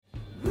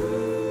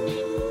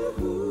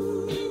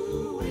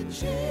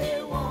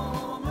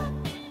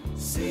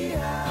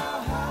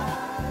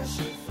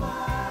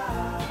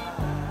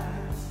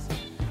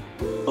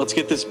Let's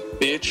get this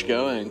bitch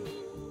going.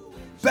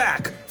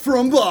 Back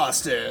from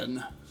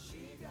Boston.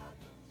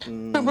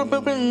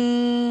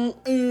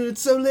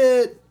 It's so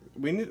lit.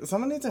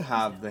 Someone needs to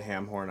have the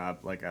ham horn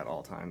up like at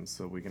all times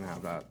so we can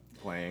have that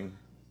playing,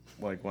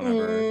 like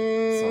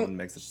whenever someone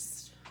makes a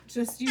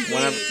Just you.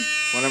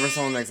 whenever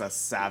someone makes a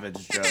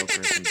savage joke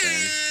or something.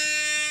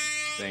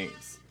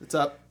 Thanks. What's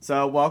up?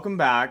 So welcome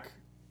back.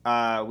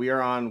 We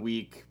are on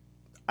week,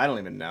 I don't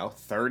even know,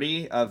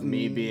 30 of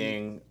me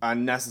being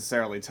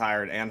unnecessarily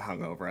tired and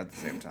hungover at the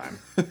same time.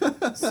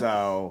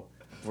 So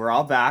we're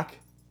all back.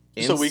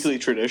 It's a weekly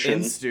tradition.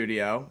 In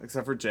studio,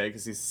 except for Jay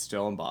because he's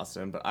still in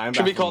Boston. But I'm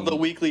Should back be called the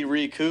Weekly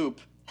Recoup.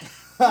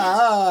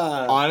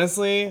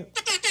 Honestly,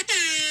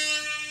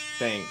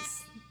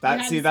 thanks.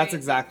 That is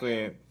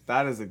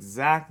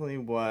exactly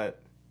what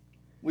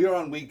We are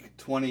on week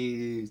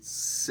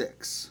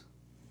 26.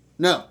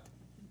 No,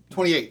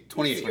 28.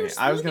 28.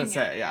 I was gonna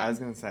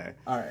say.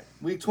 All right,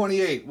 week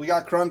 28. We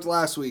got crunked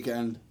last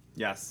weekend.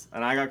 Yes,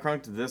 and I got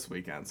crunked this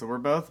weekend. So we're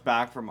both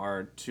back from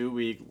our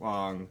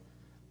 2-week-long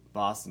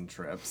Boston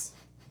trips.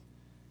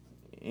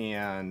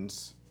 And,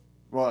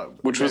 well...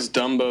 Which was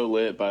Dumbo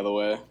lit, by the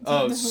way.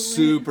 Oh,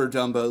 super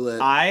Dumbo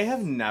lit. I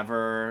have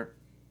never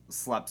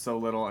slept so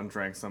little and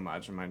drank so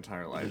much in my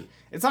entire life.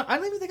 It's not... I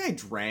don't even think I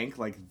drank,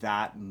 like,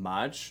 that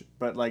much.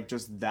 But, like,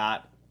 just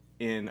that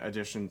in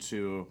addition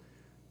to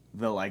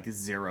the, like,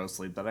 zero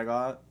sleep that I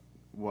got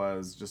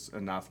was just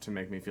enough to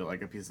make me feel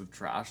like a piece of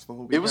trash the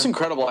whole weekend. It was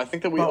incredible. I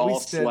think that we all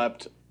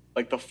slept...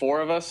 Like, the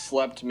four of us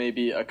slept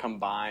maybe a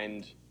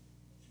combined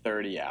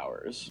 30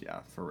 hours. Yeah,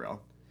 for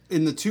real.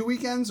 In the 2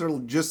 weekends or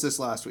just this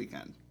last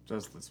weekend?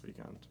 Just this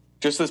weekend.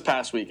 Just this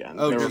past weekend.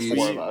 Oh, there were geez.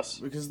 four of us.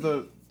 Because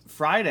the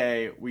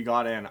Friday we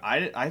got in,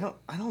 I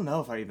don't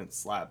know if I even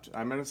slept.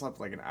 I might have slept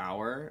like an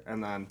hour,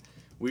 and then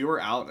we were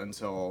out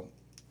until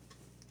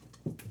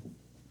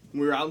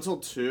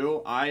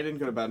 2. I didn't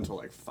go to bed until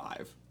like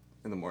 5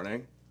 in the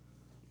morning,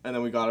 and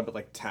then we got up at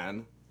like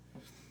 10,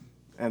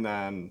 and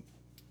then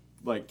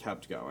like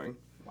kept going.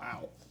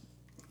 Wow.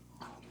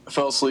 I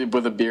fell asleep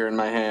with a beer in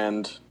my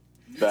hand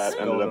that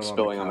Spilled ended it up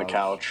spilling on the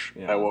couch.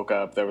 Yeah. I woke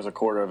up, there was a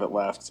quarter of it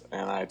left,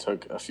 and I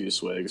took a few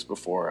swigs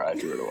before I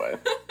threw it away.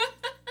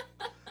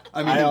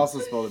 I also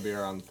spilled a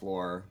beer on the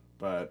floor,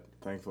 but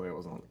thankfully it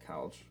wasn't on the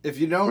couch. If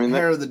you don't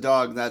hair the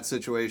dog that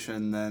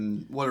situation,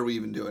 then what are we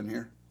even doing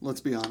here?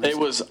 Let's be honest. It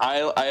was,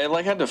 I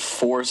like had to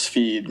force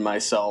feed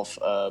myself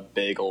a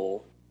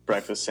bagel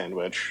breakfast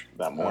sandwich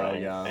that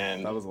morning. Yeah,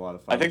 and that was a lot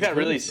of fun. I think that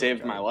really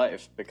saved my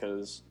life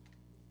because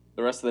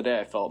the rest of the day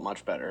I felt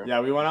much better.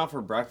 Yeah, we went out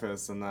for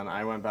breakfast, and then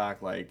I went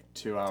back like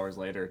 2 hours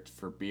later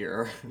for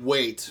beer.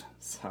 Wait.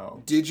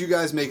 So did you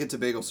guys make it to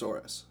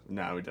Bagelsaurus?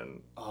 No, we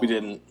didn't. We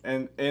didn't.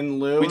 And in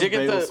lieu We did of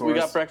get we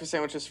got Bagelsaurus- breakfast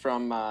sandwiches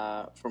from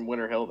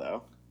Winter Hill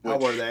though. How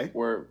were they?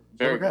 Were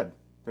They very were good.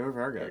 They were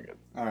very good. Very good.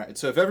 All right,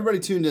 so if everybody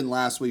tuned in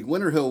last week,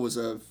 Winter Hill was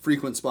a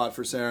frequent spot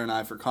for Sarah and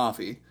I for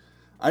coffee.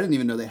 I didn't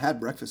even know they had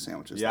breakfast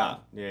sandwiches. Yeah,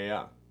 though.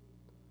 yeah.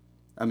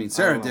 I mean,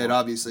 Sarah know. did,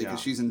 obviously, because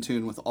Yeah. she's in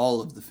tune with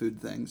all of the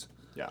food things.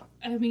 Yeah.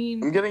 I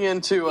mean, I'm getting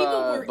into people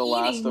were the eating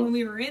last when of.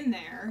 we were in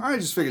there. I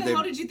just figured What the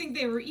hell did you think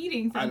they were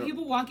eating? From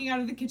people walking out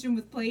of the kitchen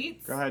with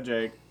plates? Go ahead,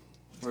 Jake.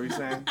 What were you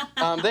saying?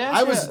 They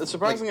actually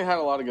surprisingly had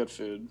a lot of good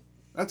food.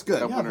 That's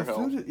good. Yeah, Winter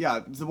Hill.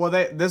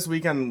 This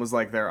weekend was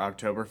like their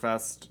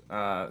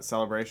Oktoberfest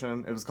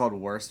celebration. It was called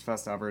Worst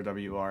Fest Ever,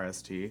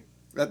 WRST.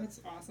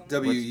 That's awesome.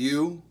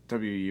 WURST.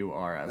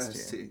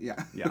 Yeah.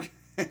 Yeah.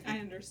 I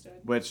understood.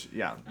 Which,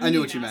 yeah. I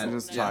knew what you meant.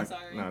 Just No, talk.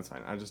 sorry. No, it's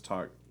fine. I just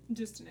talk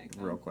Just to next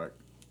real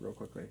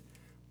quickly.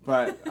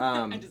 But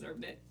I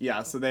deserved it.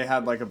 yeah, so they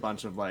had like a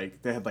bunch of they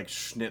had like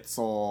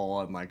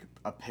schnitzel and like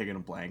a pig in a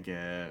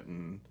blanket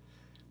and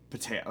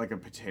a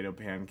potato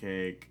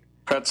pancake.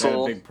 Pretzel. They had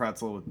a big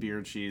pretzel with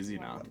beer cheese,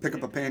 Pick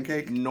up a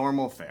pancake.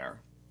 Normal fare.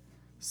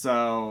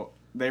 So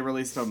they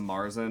released a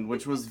Marzen,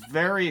 which was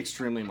very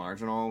extremely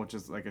marginal, which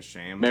is like a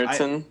shame.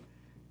 Meritzen.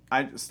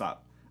 I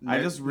stop.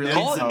 I just really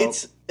Call hope.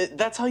 it,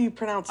 that's how you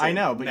pronounce it. I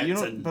know, but you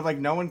Meritzen. don't. But like,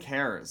 no one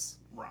cares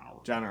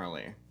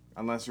generally,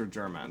 unless you're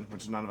German,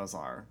 which none of us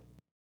are.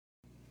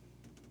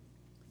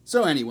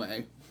 So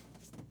anyway,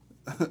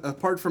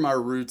 apart from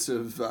our roots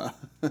of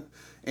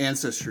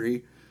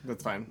ancestry,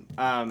 That's fine.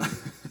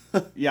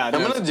 Yeah, I'm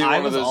gonna do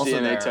one of those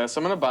DNA there. tests.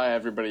 I'm gonna buy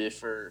everybody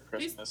for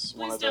Christmas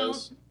one please of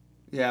those.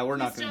 yeah, we're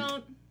not Please going to...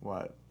 don't.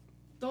 What?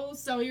 They'll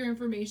sell your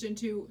information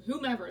to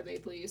whomever they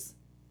please,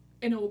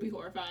 and it will be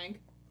horrifying.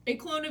 A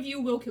clone of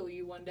you will kill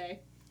you one day.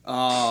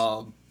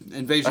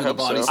 Invasion of the hope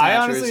Body so. I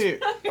Snatchers. honestly,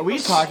 we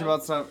talked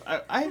about stuff.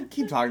 I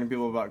keep talking to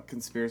people about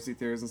conspiracy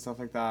theories and stuff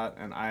like that,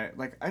 and I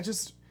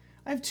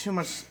have too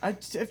much. I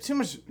have too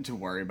much to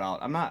worry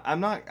about.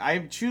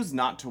 I choose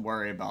not to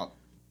worry about.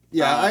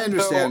 Yeah, I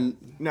understand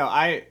No,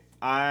 I.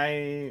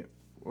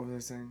 What was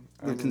I saying?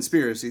 the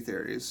conspiracy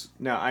theories.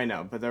 No, I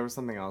know, but there was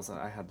something else that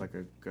I had like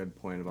a good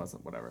point about.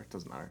 Whatever, it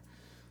doesn't matter.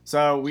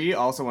 So we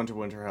also went to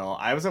Winter Hill.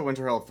 I was at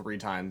Winter Hill 3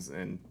 times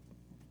in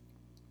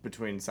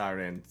between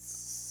Saturday and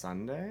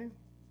Sunday.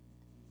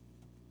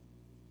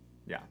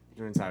 Yeah,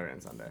 between Saturday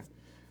and Sunday,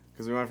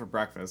 because we went for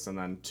breakfast, and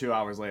then 2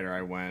 hours later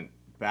I went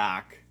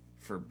back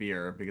for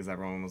beer because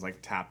everyone was like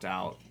tapped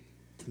out.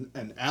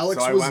 And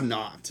Alex So was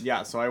not.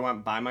 Yeah, so I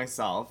went by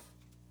myself,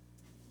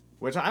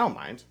 which I don't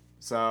mind.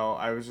 So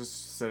I was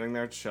just sitting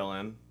there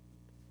chilling,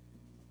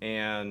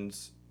 and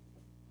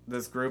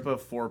this group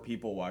of 4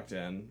 people walked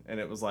in, and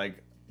it was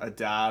like a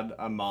dad,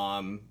 a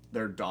mom,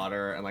 their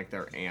daughter, and like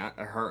their aunt,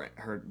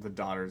 the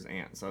daughter's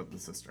aunt, so the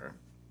sister,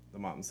 the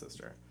mom's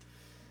sister.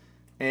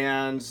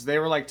 And they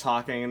were like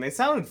talking, and they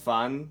sounded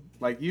fun.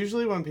 Like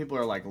usually when people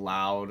are like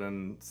loud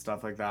and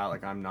stuff like that,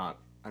 like I'm not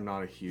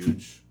a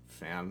huge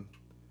fan.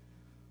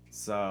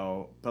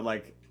 So, but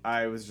like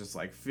I was just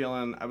like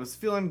feeling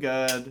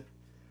good.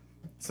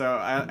 So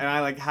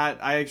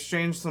I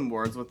exchanged some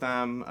words with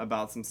them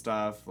about some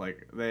stuff.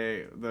 Like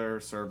their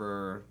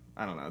server,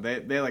 I don't know,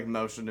 they like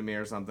motioned to me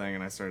or something,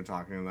 and I started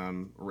talking to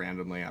them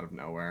randomly out of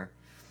nowhere.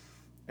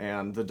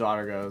 And the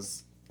daughter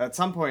goes, at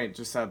some point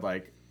just said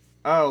like,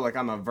 oh, like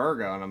I'm a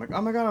Virgo, and I'm like,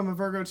 oh my god, I'm a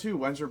Virgo too.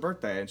 When's your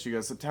birthday? And she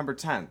goes, September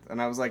 10th.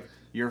 And I was like,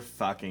 you're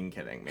fucking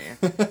kidding me.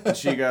 And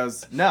she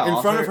goes, no.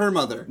 In front of her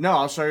mother. No,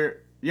 I'll show you.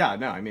 Yeah,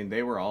 no, I mean,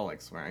 they were all,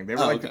 like, swearing. They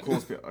were, like, okay. the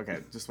coolest people. Okay,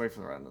 just wait for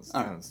the end of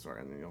the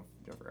story, and then you'll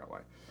figure out why.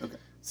 Okay.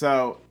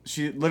 So,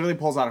 she literally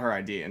pulls out her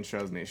ID and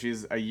shows me.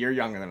 She's a year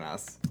younger than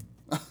us.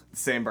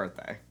 Same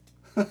birthday.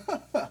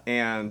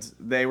 And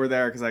they were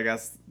there because I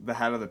guess the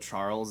head of the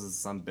Charles is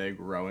some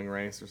big rowing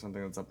race or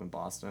something that's up in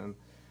Boston.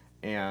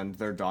 And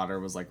their daughter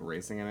was, like,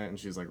 racing in it, and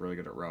she's, like, really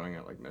good at rowing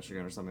at, like,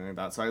 Michigan or something like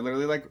that. So I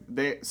literally, like,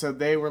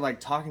 they were, like,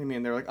 talking to me,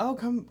 and they were like, oh,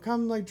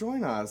 come, like,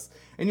 join us.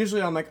 And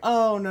usually I'm like,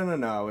 oh,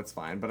 no, it's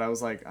fine. But I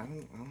was like, I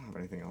don't have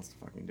anything else to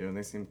fucking do, and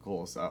they seemed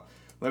cool. So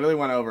literally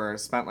went over,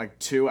 spent, like,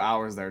 2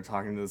 hours there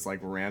talking to this, like,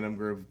 random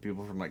group of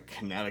people from, like,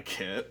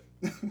 Connecticut.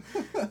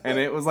 And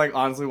it was, like,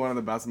 honestly one of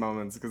the best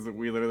moments, because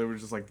we literally were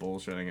just, like,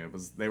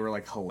 bullshitting. They were,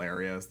 like,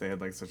 hilarious. They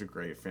had, like, such a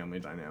great family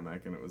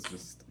dynamic, and it was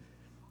just...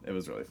 It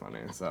was really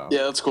funny. So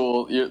yeah, that's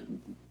cool. You're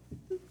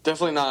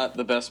definitely not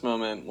the best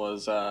moment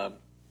was,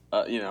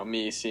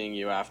 me seeing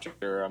you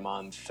after a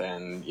month,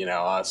 and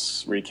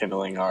us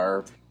rekindling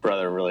our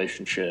brother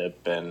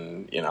relationship,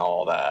 and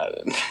all that.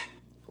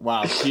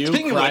 Wow, cue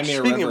Cry Me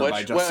a River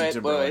by Justin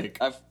Timberlake.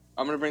 I'm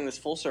gonna bring this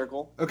full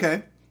circle.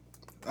 Okay,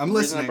 I'm The reason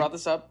listening. I brought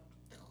this up.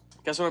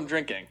 Guess what I'm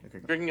drinking?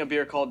 I'm drinking a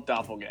beer called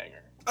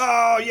Doppelganger.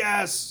 Oh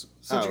yes,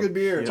 such a good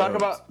beer. yeah. Talk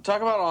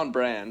about on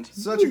brand.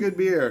 Such a good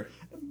beer.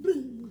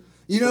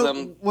 You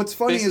know, what's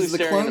funny is the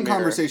clone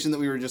conversation that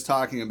we were just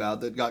talking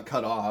about that got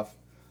cut off.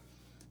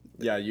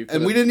 Yeah, you.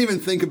 And we didn't even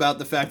think about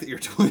the fact that you're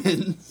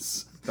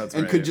twins. That's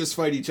and right. could just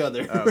fight each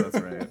other. Oh,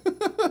 that's right.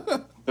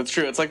 That's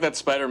true. It's like that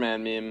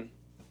Spider-Man meme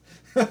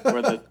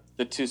where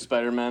the two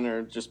Spider-Men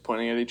are just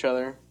pointing at each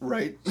other.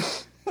 Right.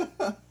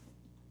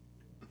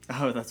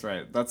 Oh, that's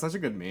right. That's such a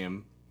good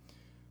meme.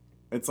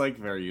 It's like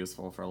very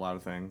useful for a lot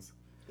of things.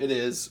 It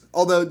is.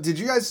 Although, did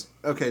you guys...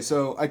 Okay,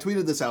 so I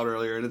tweeted this out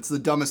earlier, and it's the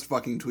dumbest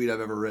fucking tweet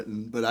I've ever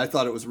written, but I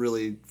thought it was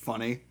really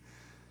funny.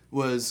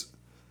 Has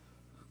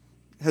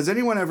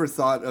anyone ever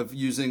thought of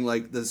using,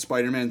 like, the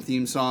Spider-Man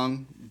theme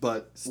song,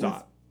 but...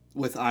 Stop.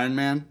 With Iron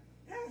Man?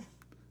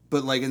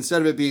 But, like,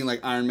 instead of it being, like,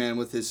 Iron Man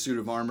with his suit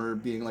of armor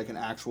being, like, an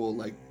actual,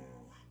 like,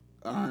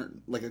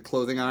 iron, like a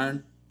clothing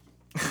iron?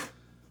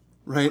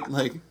 Right?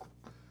 Like...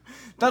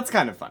 That's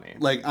kind of funny.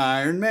 Like,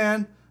 Iron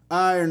Man...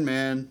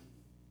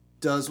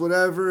 does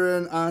whatever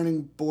an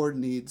ironing board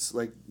needs,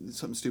 like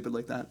something stupid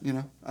like that,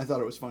 I thought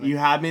it was funny. You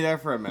had me there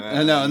for a minute.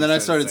 I know, and then I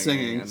started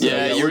singing.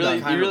 Yeah, you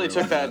really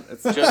took that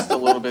just a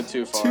little bit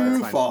too far.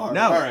 Too far.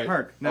 No, all right.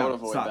 Perk, I would no,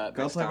 avoid stop. that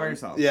Go next play by time.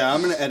 yourself. Yeah,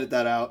 I'm gonna edit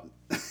that out.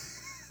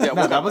 Yeah,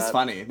 No, that was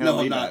funny. No,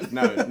 leave I'm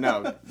it.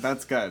 No,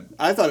 that's good.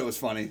 I thought it was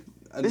funny.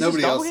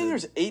 Nobody else did.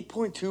 Doppelganger's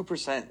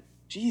 8.2%.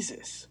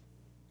 Jesus.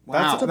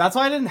 Wow. That's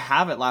why I didn't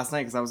have it last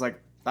night, because I was like,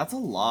 that's a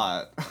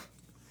lot.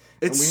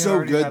 It's And we so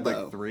already good had,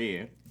 though. like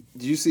 3.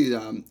 Do you see?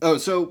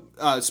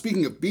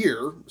 Speaking of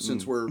beer,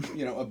 since we're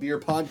a beer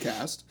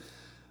podcast,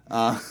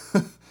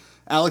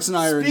 Alex and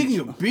I are Speaking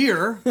of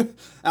beer,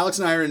 Alex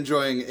and I are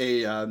enjoying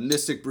a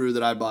Mystic brew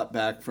that I bought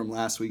back from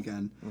last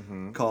weekend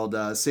called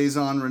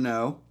Saison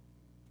Renaud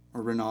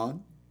or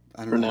Renaud.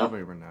 I don't know.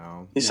 probably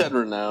Renaud. He said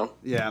Renaud.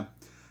 Yeah.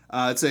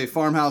 It's a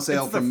farmhouse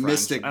ale the from French.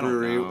 Mystic I don't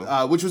Brewery,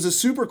 know. which was a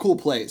super cool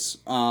place.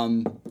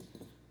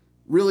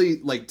 Really,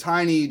 like,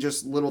 tiny,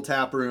 just little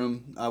tap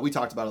room. We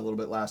talked about it a little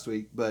bit last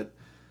week, but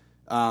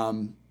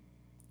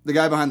the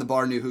guy behind the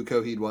bar knew who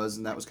Coheed was,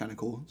 and that was kind of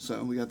cool.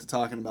 So we got to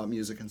talking about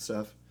music and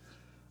stuff.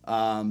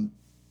 And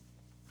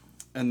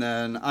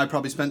then I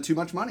probably spent too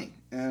much money,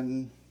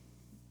 and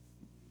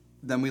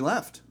then we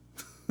left.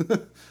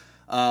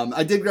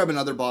 I did grab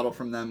another bottle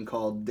from them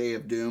called Day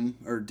of Doom,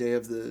 or Day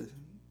of the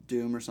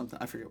Doom or something.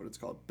 I forget what it's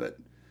called, but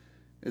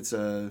it's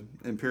a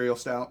Imperial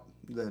Stout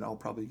that I'll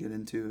probably get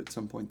into at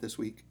some point this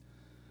week.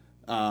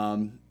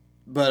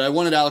 But I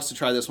wanted Alex to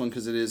try this one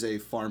because it is a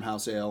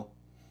farmhouse ale.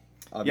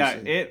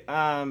 Obviously.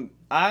 Yeah,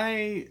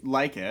 I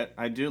like it.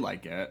 I do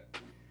like it.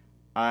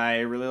 I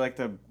really like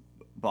the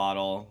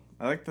bottle.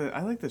 I like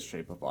the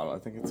shape of the bottle. I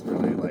think it's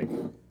really like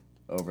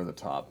over the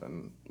top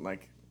and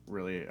like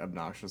really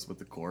obnoxious with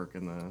the cork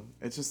and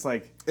it's just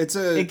like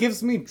it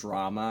gives me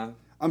drama.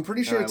 I'm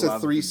pretty sure And it's I a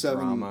love the 3.7.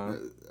 drama.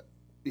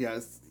 Yeah,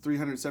 it's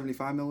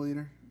 375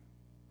 milliliter.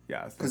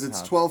 Yeah, Because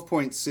it's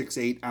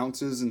 12.68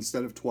 ounces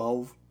instead of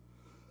 12.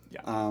 Yeah.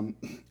 And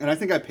I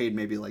think I paid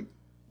maybe like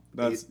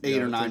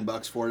eight or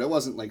 $9 for it. It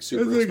wasn't like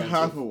super It's like expensive.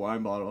 half a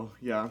wine bottle.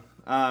 Yeah.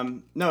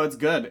 No, it's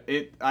good.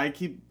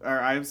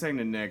 I was saying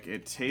to Nick,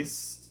 it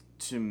tastes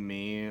to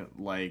me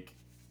like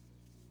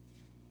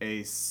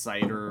a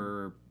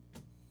cider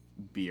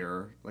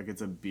beer. Like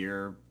it's a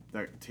beer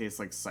that tastes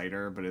like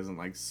cider but isn't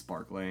like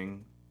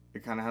sparkling.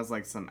 It kind of has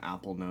like some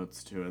apple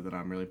notes to it that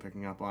I'm really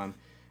picking up on.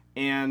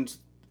 And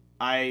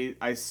I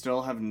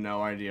still have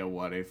no idea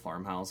what a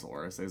farmhouse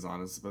or a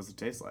saison is supposed to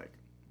taste like.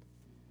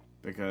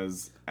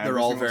 Because They're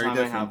all single very time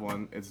different. I have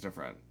one, it's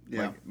different.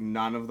 Yeah. Like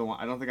none of the one.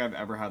 I don't think I've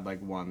ever had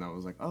like one that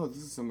was like, oh, this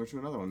is similar to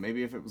another one.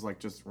 Maybe if it was like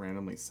just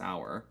randomly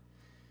sour.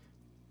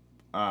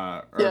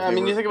 Yeah, I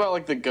mean, you think about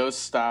like the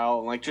ghost style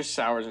and like just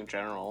sours in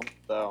general,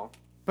 though.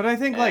 But I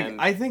think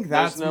that's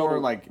there's no more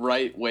like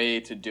right way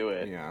to do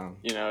it. Yeah.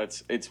 You know,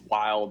 it's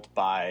wild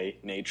by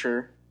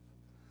nature.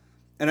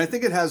 And I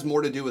think it has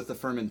more to do with the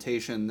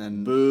fermentation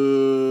than...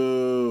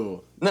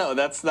 boo. No,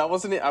 that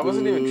wasn't it. I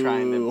wasn't even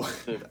trying to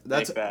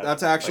That's make that.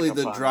 that's actually like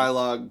a the pun. dry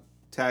log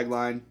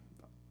tagline.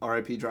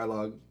 R.I.P. dry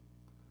log.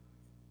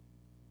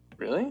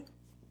 Really?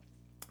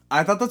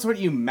 I thought that's what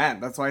you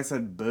meant. That's why I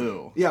said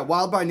boo. Yeah,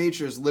 Wild by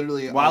Nature is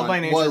literally Wild by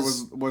Nature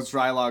was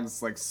Dry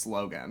Log's like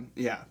slogan.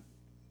 Yeah,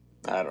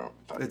 I don't.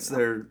 it's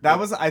their...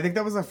 I think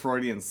that was a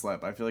Freudian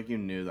slip. I feel like you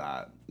knew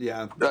that.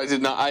 Yeah, I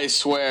did not. I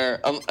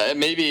swear.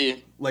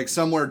 Maybe like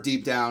somewhere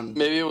deep down...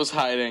 Maybe it was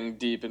hiding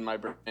deep in my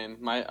brain.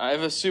 I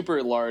have a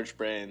super large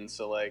brain,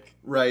 so like.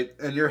 Right,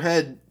 and your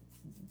head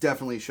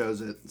definitely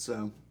shows it,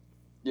 so...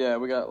 Yeah,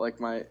 we got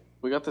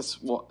this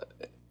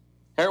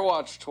Hair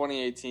Watch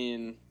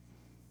 2018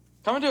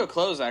 coming to a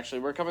close.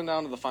 Actually, we're coming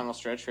down to the final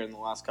stretch here in the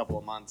last couple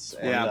of months,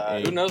 and Yeah.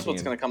 who knows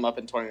what's going to come up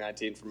in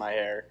 2019 for my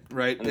hair?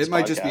 Right, in this it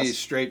might just be podcast.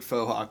 straight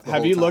faux hawk.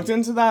 Have you looked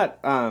into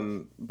that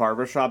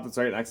barbershop that's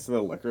right next to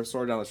the liquor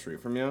store down the street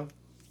from you?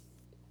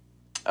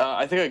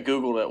 I think I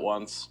Googled it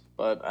once,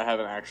 but I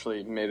haven't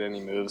actually made any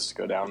moves to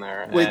go down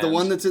there. Wait, the and-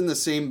 one that's in the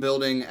same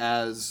building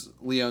as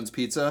Leon's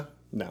Pizza?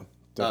 No.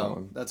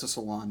 Oh, that's a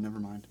salon. Never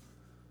mind.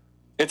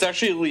 It's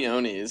actually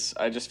Leone's.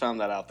 I just found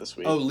that out this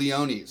week. Oh,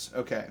 Leone's.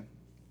 Okay.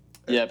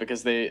 Yeah,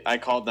 because I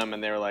called them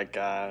and they were like,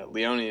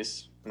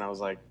 Leone's, and I was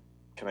like,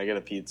 can I get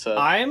a pizza?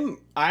 I'm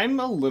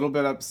a little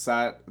bit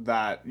upset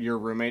that your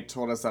roommate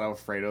told us that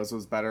Alfredo's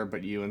was better,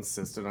 but you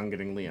insisted on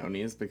getting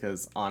Leone's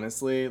because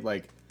honestly,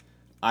 like,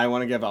 I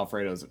want to give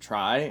Alfredo's a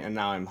try, and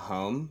now I'm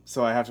home,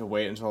 so I have to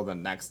wait until the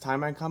next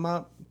time I come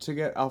up to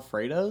get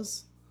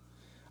Alfredo's.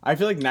 I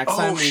feel like next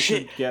time we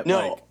should get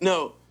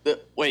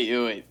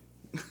Wait.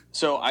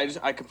 So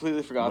I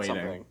completely forgot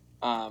Waiting.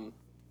 something.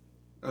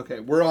 Okay,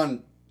 we're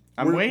waiting.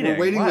 We're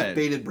waiting What? with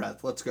bated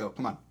breath. Let's go.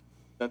 Come on.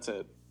 That's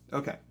it.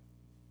 Okay.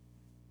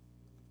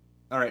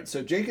 All right,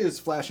 so Jake is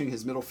flashing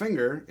his middle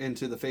finger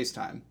into the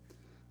FaceTime.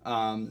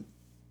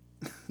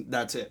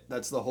 That's it.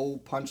 That's the whole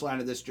punchline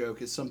of this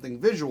joke is something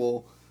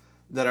visual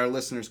that our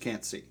listeners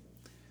can't see.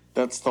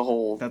 That's the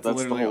whole. That's the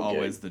literally whole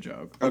always gig. the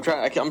joke. I'm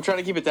trying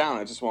to keep it down.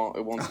 It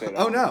won't stay down.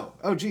 Oh no!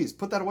 Oh geez,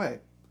 put that away.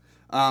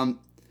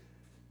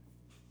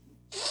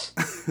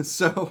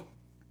 So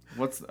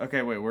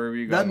Okay, wait, where are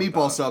you that going? with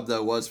meatball sub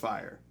though was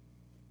fire.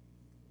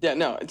 Yeah,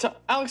 no.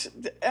 Alex,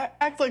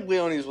 act like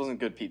Leone's wasn't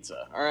good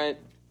pizza. All right.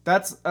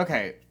 That's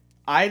okay.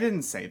 I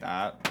didn't say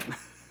that.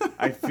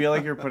 I feel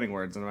like you're putting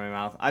words in my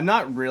mouth. I'm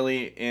not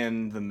really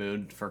in the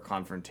mood for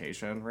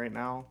confrontation right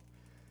now.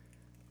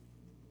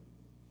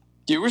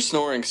 You were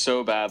snoring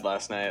so bad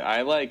last night.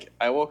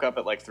 I woke up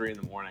at like 3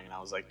 a.m. and I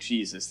was like,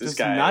 Jesus, this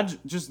guy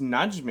Just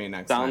nudge me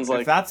next sounds time.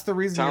 like If that's the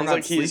reason you're sounds not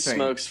like he sleeping.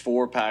 smokes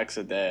 4 packs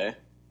a day.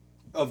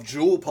 Of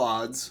Jewel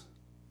Pods.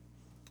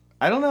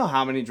 I don't know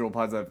how many Juul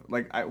pods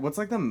what's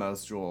like the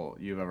most Juul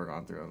you've ever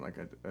gone through in like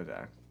a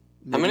day?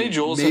 How many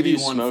joules have maybe you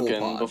one full smoking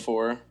pod.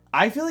 before?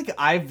 I feel like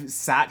I've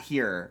sat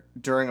here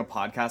during a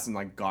podcast and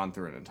like gone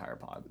through an entire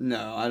pod.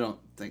 No, I don't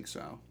think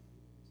so.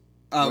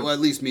 Well, at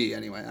least me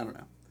anyway. I don't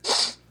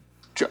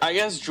know. I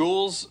guess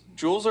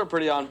Juuls are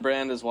pretty on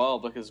brand as well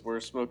because we're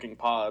smoking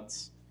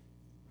pods.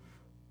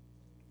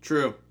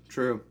 True.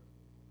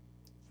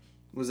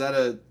 Was that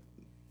a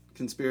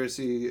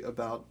conspiracy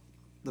about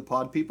the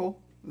pod people?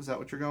 Is that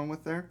what you're going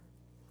with there?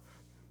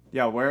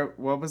 Yeah, what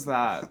was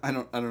that? I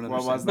don't understand.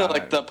 What was No, that?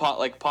 like the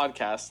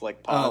podcast,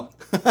 like pod.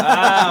 Oh.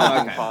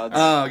 Oh, okay. Pods.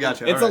 Oh,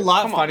 gotcha. It's All a right.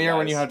 lot Come on, funnier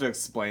when guys. you have to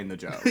explain the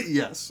joke.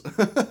 Yes.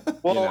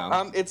 Well, you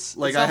know. it's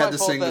Like it's I not had my to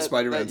fault sing the that-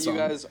 Spider-Man that song. You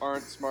guys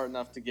aren't smart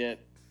enough to get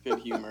good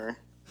humor.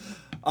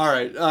 All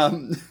right.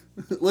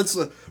 Let's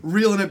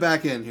reeling it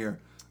back in here.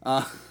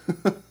 No,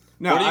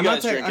 What are you I'm guys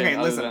not saying. drinking? Okay,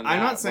 other listen. than I'm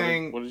that? not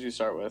saying. What did you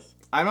start with?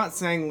 I'm not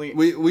saying.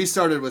 We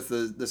started with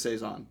the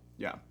saison.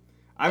 Yeah,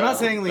 I'm not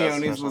saying that's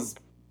the Leone's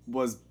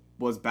first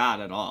was bad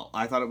at all.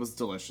 I thought it was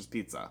delicious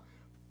pizza,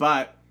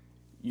 but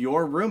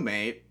your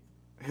roommate,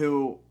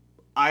 who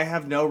I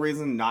have no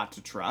reason not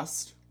to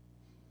trust,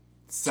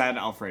 said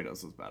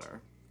Alfredo's was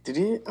better. Did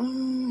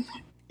he?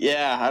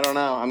 Yeah, I don't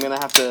know. I'm gonna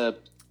have to.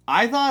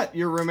 I thought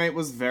your roommate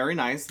was very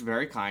nice,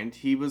 very kind.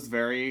 He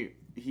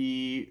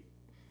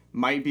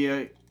might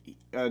be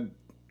a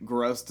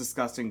gross,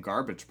 disgusting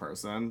garbage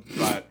person,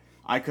 but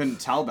I couldn't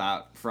tell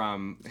that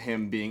from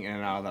him being in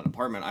and out of that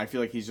apartment. I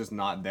feel like he's just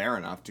not there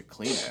enough to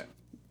clean it.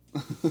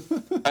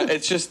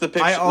 It's just the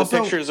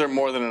pictures are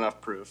more than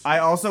enough proof. I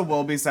also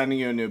will be sending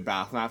you a new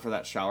bath mat for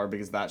that shower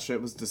because that shit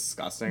was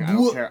disgusting.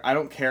 I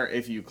don't care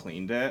if you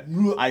cleaned it.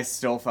 I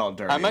still felt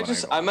dirty. I might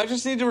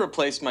just need to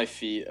replace my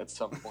feet at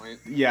some point.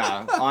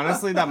 Yeah,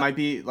 honestly, that might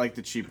be like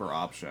the cheaper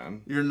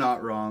option. You're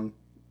not wrong.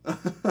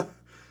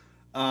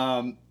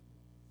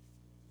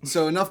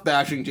 So enough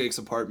bashing Jake's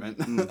apartment.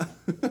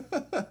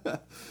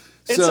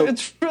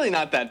 It's really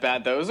not that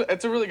bad though.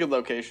 It's a really good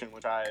location,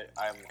 which I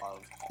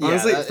love.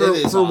 Honestly, yeah, for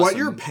awesome. what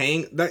you're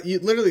paying, that you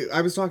literally,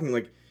 I was talking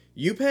like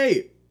you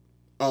pay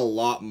a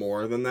lot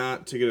more than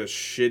that to get a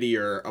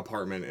shittier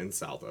apartment in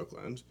South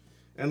Oakland,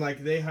 and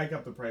like they hike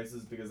up the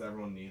prices because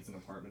everyone needs an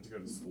apartment to go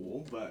to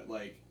school, but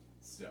like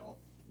still,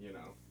 you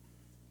know.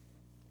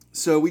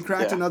 So we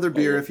cracked another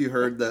beer. If you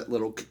heard that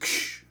little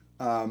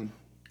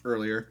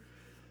earlier.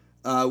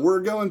 We're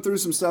going through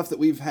some stuff that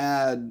we've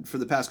had for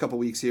the past couple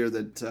weeks here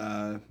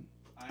that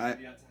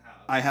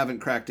I haven't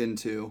cracked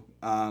into.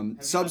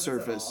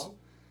 Subsurface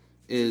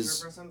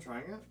is your first time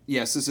trying it?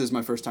 Yes, this is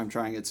my first time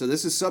trying it. So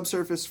this is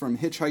Subsurface from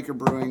Hitchhiker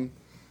Brewing.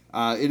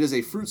 It is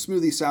a fruit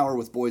smoothie sour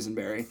with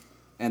boysenberry,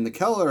 and the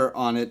color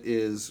on it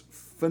is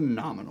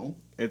phenomenal.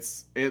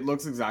 It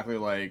looks exactly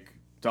like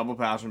double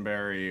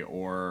passionberry,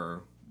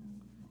 or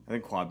I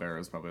think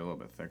quadberry is probably a little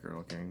bit thicker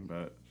looking,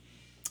 but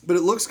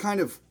it looks kind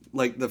of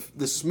like the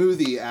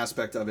smoothie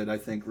aspect of it. I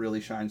think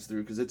really shines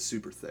through because it's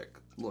super thick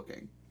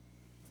looking.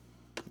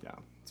 Yeah,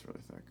 it's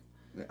really thick.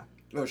 Yeah.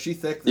 Oh, is she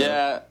thick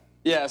though?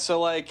 Yeah. So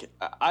like,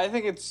 I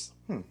think it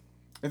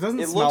doesn't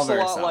smell looks a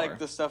very lot sour. like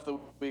the stuff that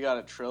we got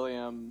at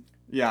Trillium.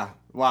 Yeah.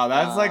 Wow,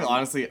 that's like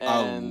honestly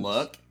a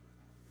look.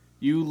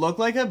 You look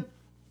like a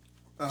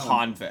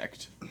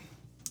convict.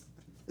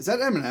 Is that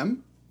Eminem?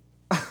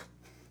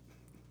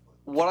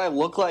 What I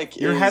look like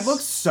Your head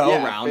looks so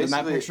round in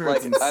that basically, picture. Like,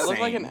 It's insane. I look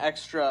like an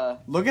extra.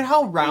 Look at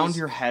how round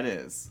your head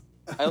is.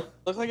 I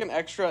look like an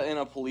extra in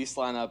a police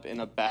lineup in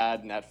a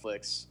bad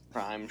Netflix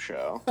Prime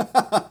show.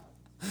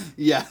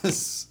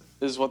 Yes.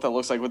 This is what that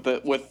looks like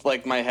with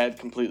like my head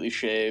completely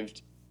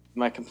shaved,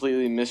 my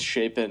completely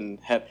misshapen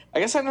head. I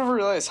guess I never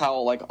realized how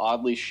like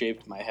oddly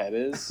shaped my head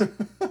is.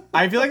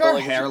 I feel like our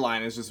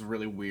hairline is just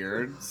really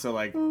weird. So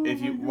like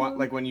if you want,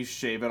 like when you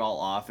shave it all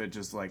off, it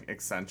just like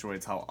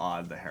accentuates how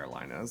odd the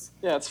hairline is.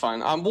 Yeah, it's fine.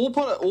 We'll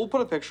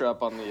put a picture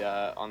up on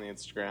the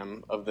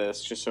Instagram of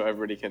this just so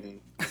everybody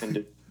can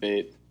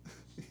debate.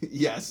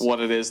 Yes. What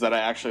it is that I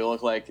actually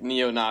look like,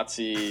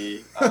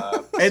 neo-Nazi.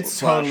 It's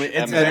totally.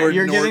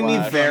 You're giving me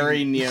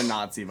very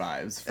neo-Nazi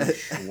vibes for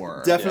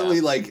sure.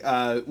 Definitely, like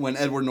when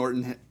Edward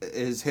Norton,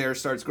 his hair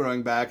starts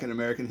growing back in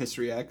American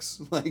History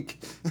X. Like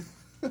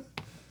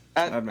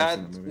at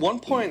one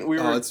point, we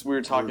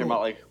were talking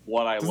about like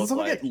what I look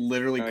like. Get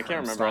literally, I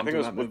can't remember. I think it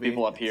was with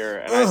people up here,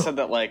 and I said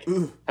that like,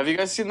 have you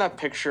guys seen that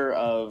picture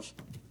of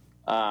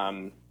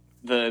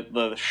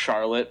the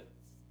Charlotte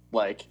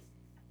like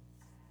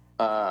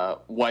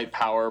white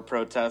power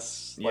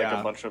protests, like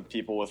a bunch of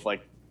people with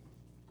like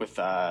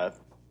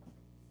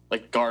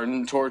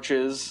garden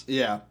torches.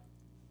 Yeah.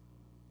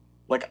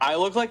 Like I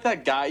look like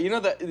that guy. You know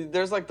that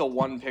there's like the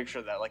one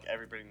picture that like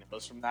everybody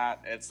knows from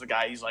that. It's the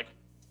guy. He's like,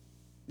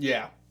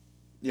 yeah.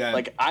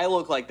 Like I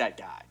look like that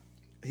guy.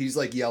 He's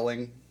like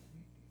yelling.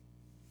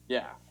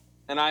 Yeah,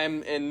 and I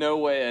am in no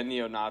way a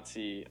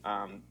neo-Nazi.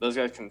 Those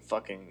guys can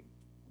fucking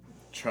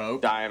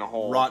choke, die in a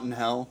hole, rot in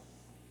hell.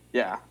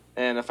 Yeah.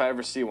 And if I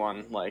ever see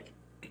one, like,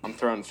 I'm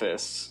throwing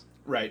fists.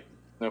 Right.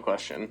 No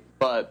question.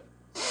 But,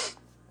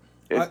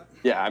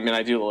 yeah, I mean,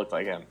 I do look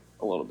like him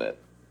a little bit.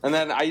 And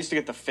then I used to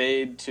get the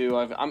fade, too.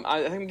 I think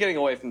I'm getting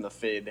away from the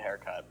fade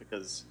haircut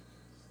because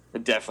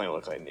it definitely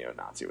looked like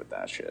neo-Nazi with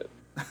that shit.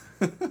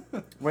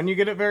 When you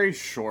get it very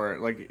short,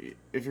 like,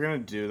 if you're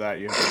going to do that,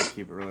 you have to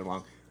keep it really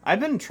long. I've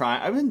been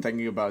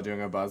thinking about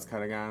doing a buzz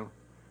cut again.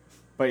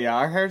 But yeah,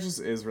 our hair just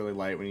is really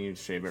light when you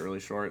shave it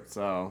really short,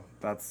 so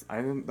that's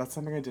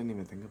something I didn't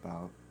even think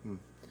about.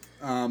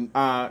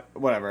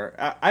 Whatever.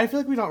 I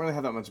feel like we don't really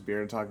have that much beer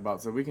to talk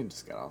about, so we can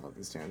just get off of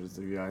these tangents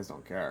if you guys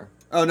don't care.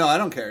 Oh no, I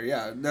don't care.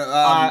 Yeah. No,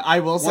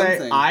 I will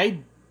say I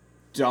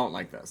don't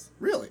like this.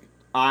 Really?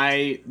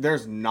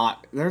 There's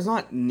not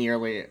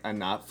nearly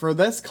enough for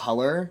this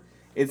color.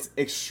 It's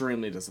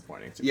extremely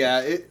disappointing to me.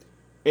 Yeah.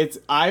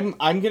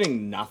 I'm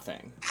getting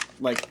nothing.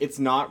 Like, it's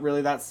not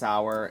really that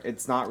sour.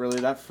 It's not really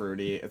that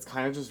fruity. It's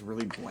kind of just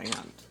really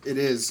bland. It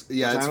is.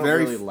 Yeah, it's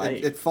very really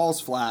light. It falls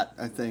flat,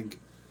 I think.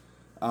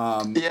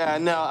 Yeah,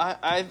 no,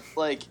 I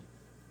like,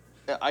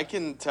 I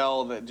can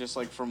tell that just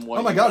like from what.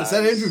 Oh my God, is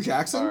that Andrew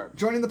Jackson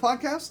joining the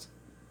podcast?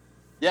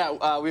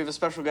 Yeah, we have a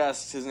special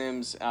guest. His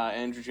name's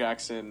Andrew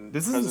Jackson.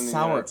 This is a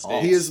sour.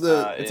 He is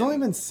the. It's only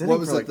been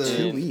sitting for like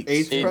 2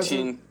 weeks.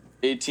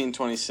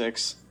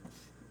 1826.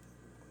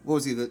 What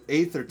was he, the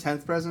 8th or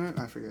 10th president?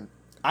 I forget.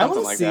 I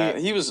Something want to like see. that.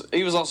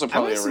 He was also I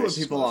probably want a to see what racist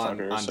people on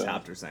motherfucker, so.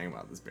 Untappd are saying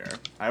about this beer.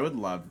 I would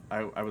love to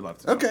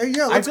know. Okay,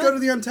 yeah, let's I go feel to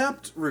the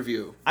Untappd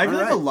review. I feel All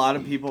like right. a lot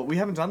of people. We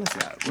haven't done this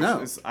yet. Which No.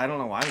 is, I don't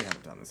know why we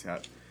haven't done this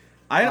yet.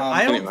 I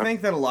don't Anyway.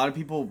 think that a lot of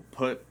people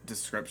put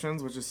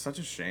descriptions, which is such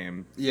a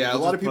shame. Yeah, a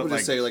lot of people put,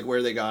 just say like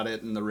where they got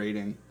it and the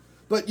rating.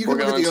 But you can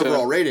We're look at the going to-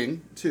 overall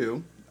rating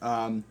too.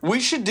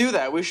 We should do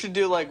that. We should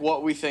do like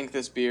what we think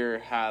this beer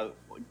has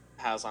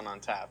on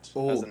Untappd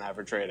Oh. as an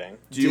average rating.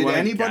 Do you Did wanna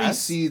anybody guess?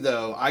 see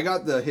though? I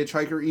got the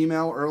Hitchhiker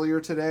email earlier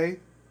today,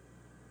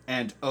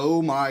 and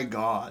oh my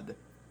god,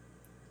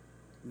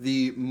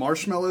 the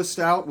Marshmallow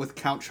Stout with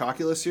Count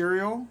Chocula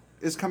cereal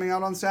is coming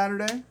out on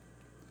Saturday,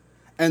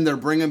 and they're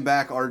bringing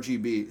back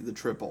RGB, the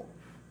triple.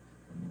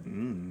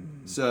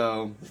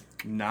 So,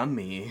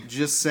 Nummy.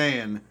 just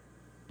saying,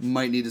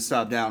 might need to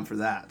stop down for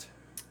that.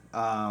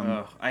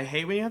 Ugh, I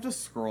hate when you have to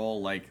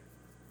scroll like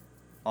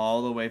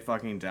all the way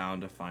fucking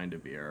down to find a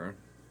beer.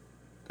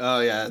 Oh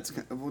yeah,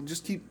 we'll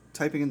just keep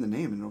typing in the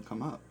name and it'll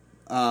come up.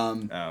 Oh,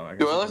 I Do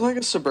guess I look like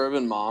a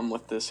suburban mom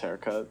with this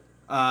haircut?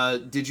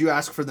 Did you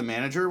ask for the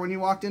manager when you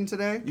walked in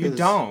today? you 'Cause,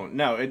 don't.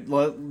 No, it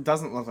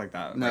doesn't look like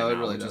that. No, right it now,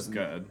 really which doesn't. is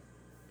good.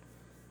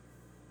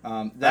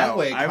 That Oh,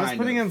 way, I was kind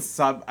putting of. in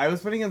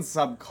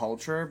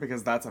subculture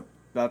because that's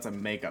a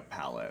makeup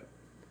palette.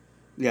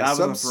 Yeah,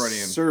 that was a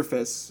Freudian-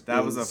 Subsurface.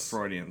 That was a is-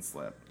 Freudian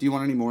slip. Do you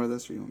want any more of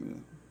this, or you want me to?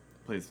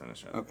 Please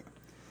finish it. Okay.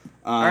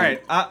 All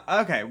right.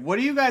 Okay. What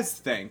do you guys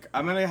think?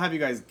 I'm gonna have you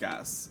guys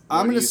guess. I'm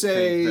What do gonna you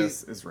say- think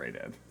this is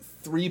rated.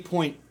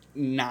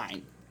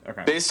 3.9.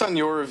 Okay. Based on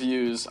your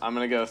reviews, I'm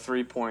gonna go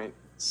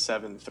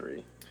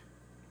 3.73.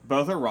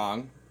 Both are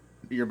wrong.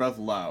 You're both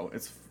low.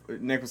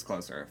 Nick was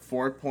closer.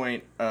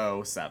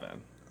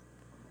 4.07.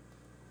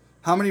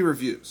 How many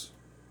reviews?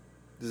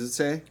 Does it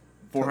say?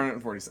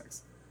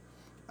 446.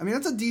 I mean,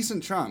 that's a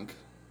decent chunk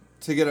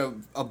to get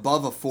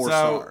above a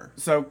 4-star.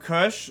 So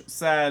Kush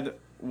said,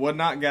 would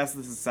not guess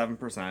this is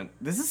 7%.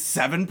 This is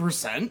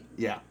 7%?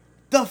 Yeah.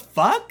 The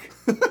fuck?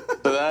 So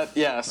that,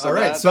 yeah. So All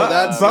right, that, so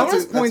that's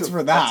bonus points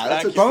for that. that's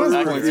accurate. bonus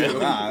That's points accurate. for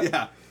that.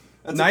 Yeah.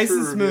 That's a Nice true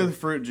and review. smooth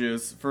fruit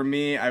juice. For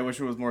me, I wish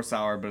it was more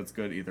sour, but it's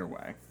good either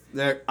way.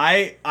 There.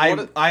 I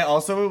What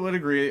also would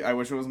agree. I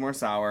wish it was more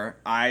sour.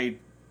 I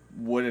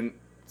wouldn't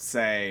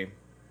say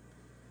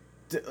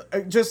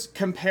just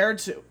compared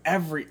to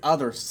every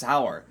other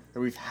sour that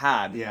we've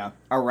had Yeah.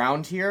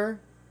 around here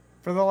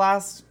for the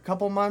last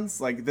couple months.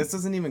 Like this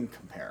doesn't even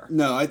compare.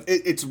 No,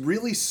 it's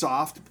really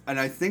soft, and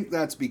I think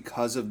that's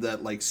because of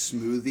that like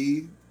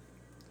smoothie.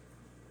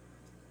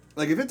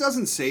 Like if it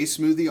doesn't say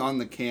smoothie on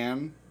the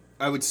can,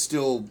 I would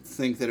still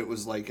think that it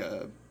was like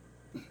a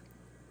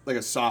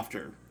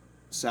softer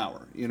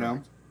sour, you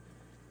know?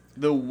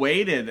 The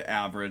weighted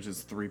average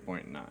is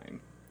 3.9.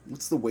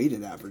 What's the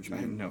weighted average, I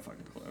have man? no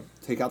fucking clue.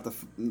 Take out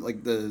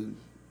the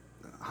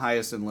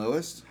highest and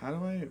lowest. How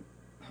do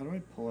I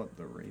pull up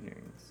the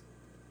ratings?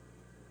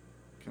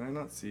 Can I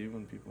not see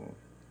when people?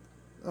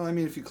 Well, I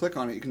mean, if you click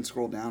on it, you can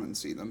scroll down and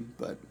see them.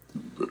 But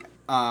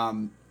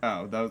Oh,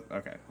 that was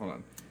okay. Hold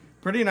on.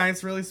 Pretty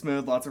nice, really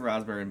smooth. Lots of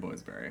raspberry and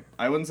boysenberry.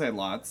 I wouldn't say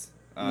lots.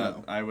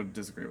 No. I would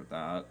disagree with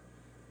that.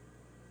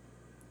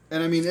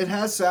 and I mean, it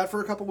has sat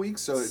for a couple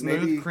weeks, so it Smooth,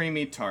 maybe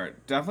creamy, tart.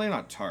 Definitely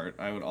not tart.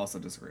 I would also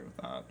disagree with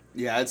that.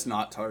 yeah, it's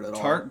not tart at all.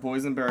 Tart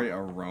boysenberry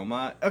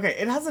aroma. Okay,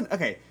 it hasn't.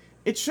 Okay,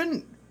 it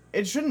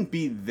shouldn't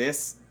be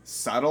this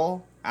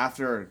subtle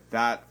after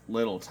that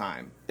little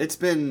time. It's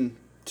been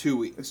 2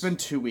 weeks. It's been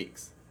 2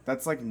 weeks.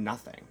 That's like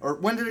nothing. Or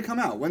when did it come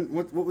out? What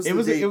was It the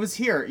was date? it was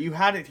here. You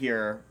had it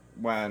here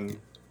when.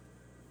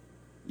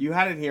 You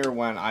had it here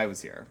when I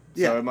was here.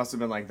 So Yeah. it must have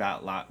been like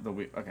that the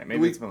week. Okay,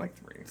 maybe week- it's been like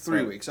 3. 3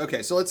 But weeks.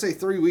 Okay, so let's say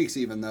 3 weeks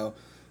even though.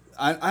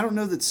 I don't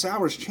know that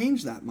sours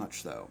change that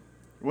much though.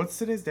 What's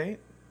today's date?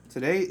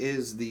 Today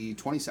is the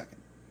 22nd.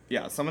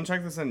 Yeah, someone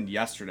checked this in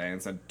yesterday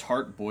and said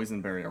tart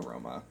boysenberry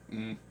aroma.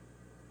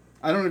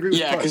 I don't agree with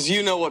Yeah, tart. because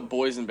you know what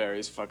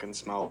boysenberries fucking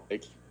smell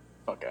like.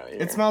 Fuck out of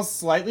here. It smells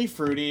slightly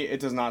fruity. It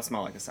does not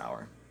smell like a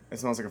sour. It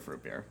smells like a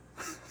fruit beer.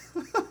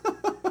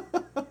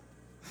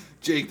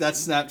 Jake, that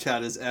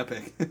Snapchat is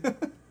epic.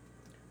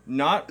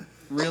 Not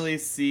really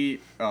see.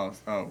 Oh,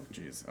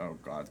 jeez. Oh,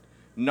 God.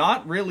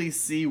 Not really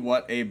see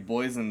what a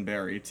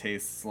boysenberry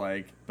tastes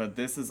like, but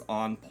this is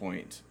on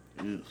point.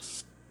 Ugh.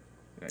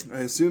 I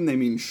assume they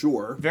mean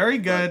sure. Very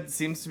good.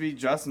 Seems to be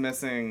just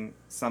missing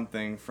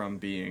something from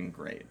being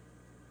great.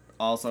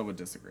 Also would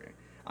disagree.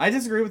 I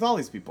disagree with all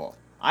these people.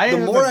 I The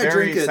have more a I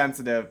very drink it-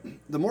 sensitive.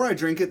 The more I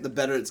drink it, the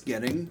better it's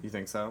getting. You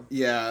think so?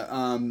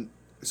 Yeah,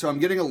 so I'm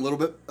getting a little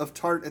bit of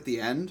tart at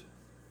the end.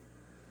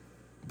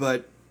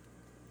 But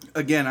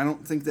again, I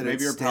don't think that Maybe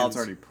it your palate's stands-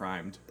 already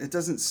primed. It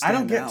doesn't stand I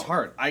don't get out.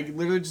 tart. I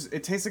literally just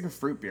it tastes like a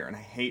fruit beer, and I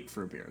hate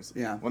fruit beers.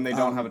 Yeah, When they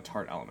don't have a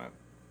tart element.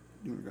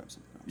 You want to grab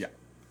something else?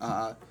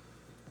 Yeah.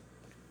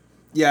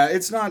 Yeah,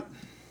 it's not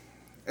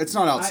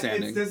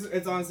outstanding.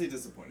 It's honestly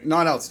disappointing.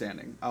 Not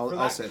outstanding.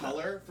 I'll say that.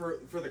 color,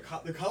 for the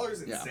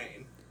color's Yeah.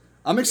 insane.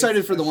 I'm excited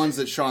It's for the a ones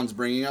shame. that Sean's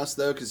bringing us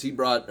though, because he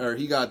got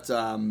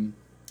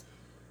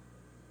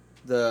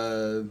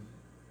the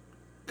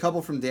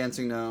couple from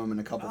Dancing Gnome and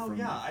a couple from... Oh,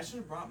 yeah, I should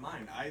have brought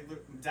mine.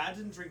 Dad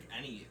didn't drink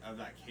any of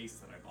that case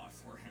that I bought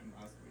for him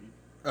last week.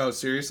 Oh,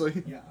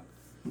 seriously?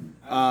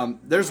 Yeah.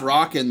 There's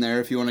rock in there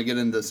if you want to get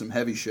into some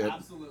heavy shit.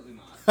 Absolutely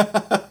not.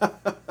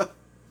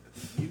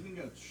 You can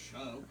go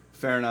choke.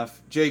 Fair enough.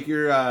 Jake,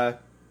 you're... Oh,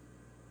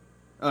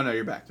 no,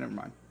 you're back. Never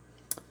mind.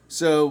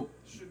 So...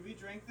 Should we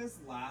drink this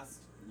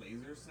last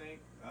laser snake?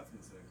 That's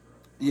been sitting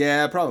for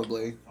Yeah,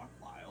 probably. fuck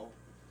while.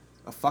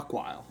 A fuck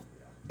while.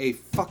 Yeah. A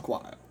fuck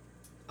while.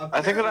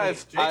 I think that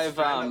I've Jake's friend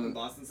up in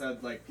Boston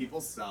said like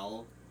people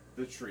sell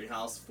the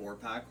Treehouse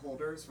 4-pack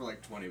holders for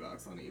like $20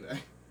 on eBay.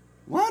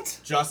 What?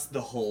 Just the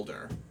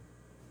holder.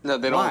 No,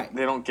 they Why? don't.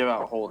 They don't give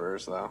out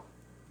holders though.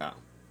 Oh.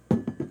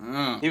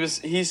 Oh.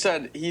 He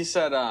said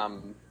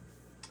the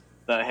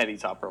heady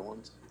topper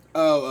ones.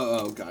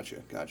 Oh,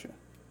 gotcha.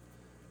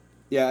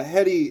 Yeah,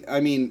 heady, I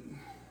mean...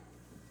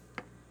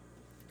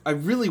 I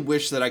really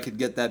wish that I could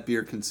get that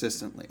beer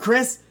consistently.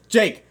 Chris,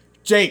 Jake.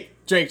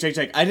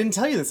 I didn't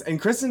tell you this, and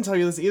Chris didn't tell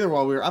you this either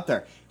while we were up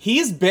there.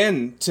 He's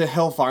been to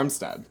Hill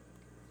Farmstead.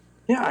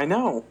 Yeah, I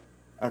know.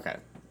 Okay,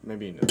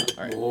 maybe you knew that.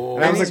 All right. Oh.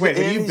 And I was like, wait,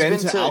 have And you he's been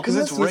to because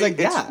Alchemist? it's He's like,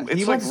 it's, yeah. it's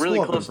He like went to really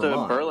school up in close to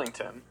Vermont.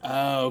 Burlington.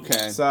 Oh,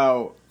 okay.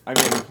 So, I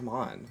mean, come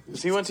on.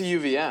 'Cause he went to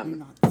UVM.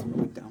 not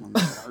throw it down on the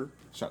bar,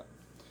 Shut up.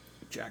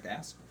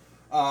 jackass.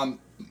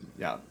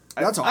 Yeah.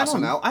 That's I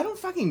awesome. don't know. I don't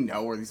fucking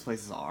know where these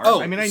places are. Oh,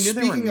 I mean, I knew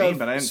they were named,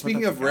 but I didn't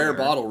Speaking put them of rare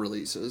together. bottle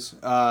releases,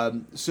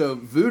 so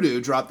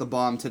Voodoo dropped the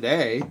bomb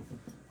today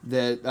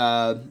that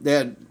they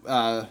had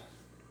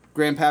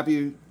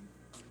Grandpappy,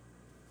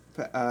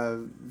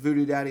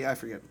 Voodoo Daddy, I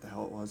forget what the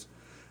hell it was.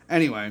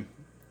 Anyway,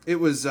 it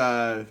was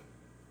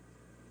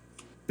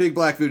Big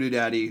Black Voodoo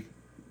Daddy,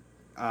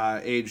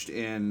 aged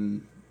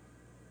in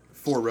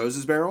 4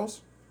 Roses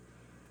barrels,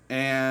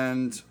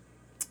 and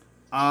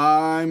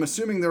I'm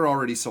assuming they're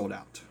already sold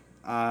out.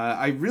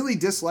 I really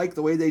dislike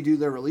the way they do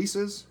their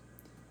releases.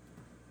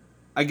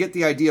 I get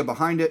the idea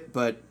behind it,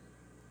 but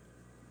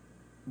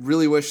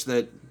really wish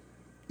that,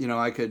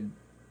 I could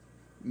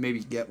maybe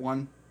get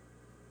one.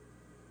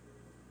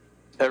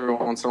 Every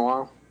once in a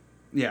while.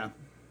 Yeah.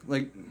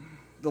 Like,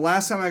 the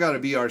last time I got a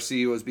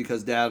BRC was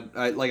because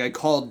I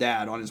called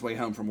Dad on his way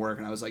home from work,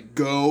 and I was like,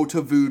 go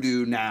to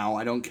Voodoo now.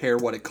 I don't care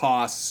what it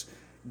costs.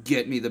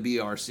 Get me the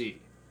BRC.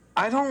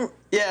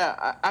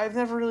 I've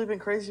never really been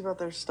crazy about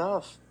their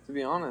stuff, to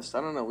be honest.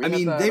 I don't know.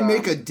 They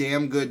make a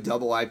damn good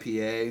double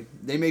IPA.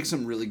 They make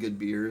some really good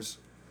beers,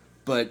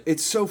 but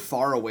it's so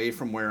far away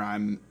from where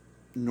I'm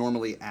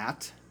normally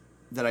at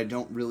that I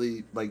don't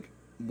really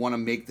want to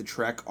make the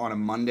trek on a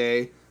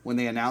Monday when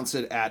they announce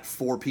it at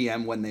 4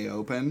 p.m. when they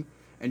open,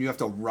 and you have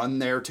to run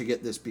there to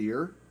get this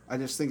beer. I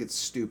just think it's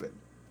stupid.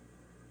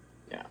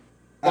 Yeah.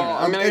 I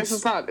Well, don't know. I guess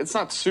it's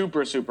not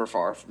super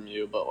far from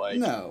you, but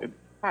No. it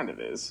kind of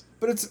is.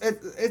 But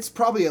it's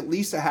probably at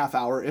least a half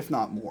hour, if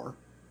not more.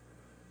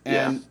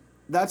 And Yeah.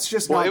 that's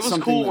just Well, not it was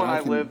something cool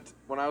that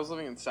when I was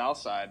living in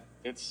Southside.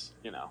 It's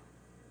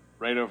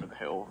right over the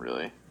hill,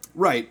 really.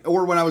 Right.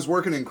 Or when I was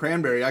working in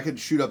Cranberry, I could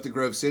shoot up to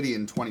Grove City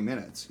in 20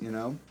 minutes,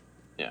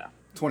 Yeah.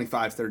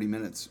 25, 30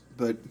 minutes.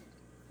 But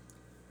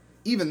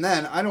even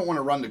then, I don't want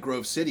to run to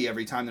Grove City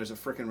every time there's a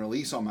frickin'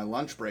 release on my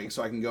lunch break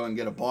so I can go and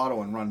get a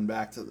bottle and run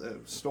back to the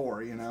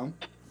store, Yeah,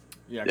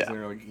 because Yeah.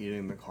 they're like eating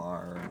in the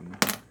car, and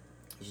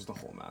it's just a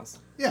whole mess.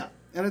 Yeah,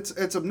 and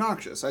it's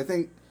obnoxious. I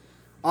think,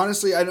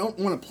 honestly, I don't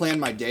want to plan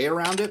my day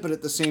around it, but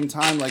at the same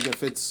time,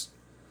 if it's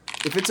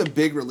a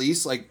big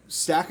release,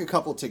 stack a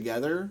couple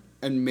together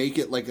and make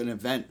it like an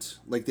event,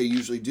 like they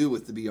usually do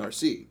with the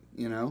BRC,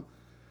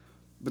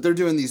 But they're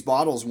doing these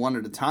bottles one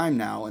at a time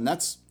now, and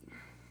that's,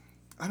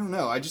 I don't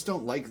know, I just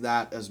don't like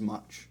that as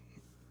much.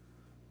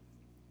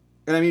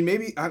 And I mean,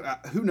 maybe,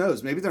 who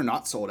knows, maybe they're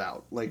not sold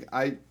out.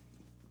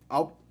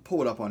 I'll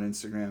pull it up on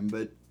Instagram,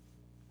 but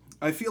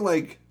I feel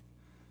like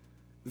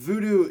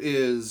Voodoo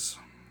is,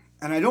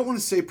 and I don't want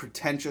to say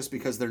pretentious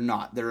because they're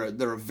not. They're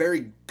a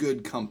very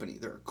good company.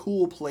 They're a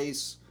cool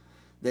place.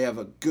 They have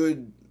a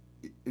good,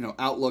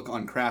 outlook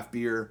on craft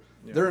beer.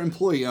 Yeah. They're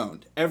employee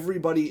owned.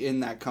 Everybody in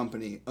that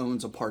company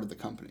owns a part of the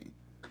company.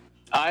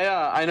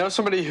 I know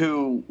somebody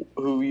who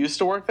used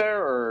to work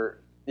there, or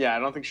I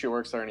don't think she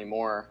works there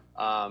anymore.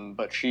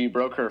 But she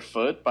broke her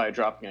foot by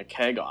dropping a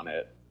keg on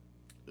it.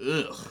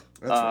 Ugh.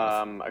 That's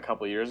rough. A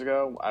couple years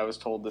ago. I was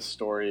told this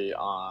story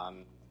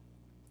on.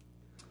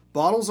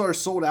 Bottles are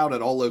sold out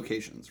at all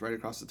locations, right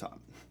across the top.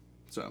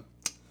 So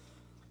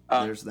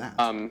there's that.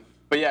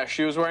 But yeah,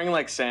 she was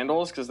wearing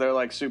sandals because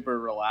they're super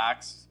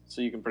relaxed,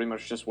 so you can pretty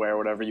much just wear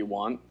whatever you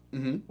want.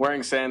 Mm-hmm.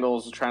 Wearing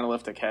sandals, trying to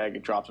lift a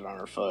keg, dropped it on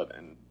her foot,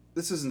 and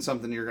this isn't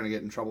something you're going to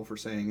get in trouble for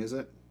saying, is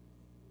it?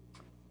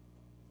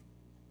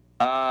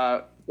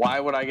 Why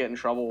would I get in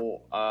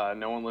trouble?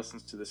 No one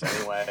listens to this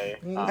anyway.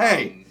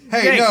 Hey,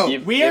 Jake, no.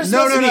 We are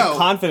supposed to be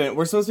confident.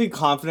 We're supposed to be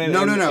confident.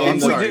 No.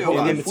 I'm sorry.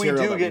 If we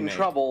do get in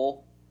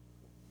trouble,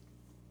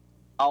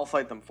 I'll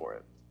fight them for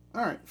it.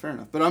 All right, fair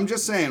enough. But I'm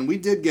just saying, we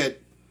did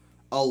get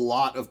a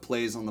lot of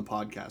plays on the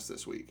podcast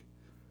this week.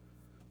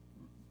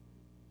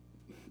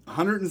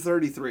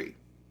 133.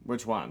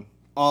 Which one?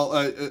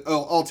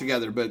 All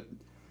together, but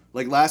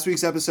Like last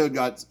week's episode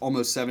got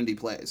almost 70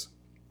 plays.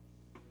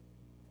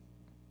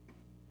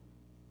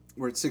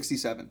 We're at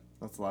 67.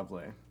 That's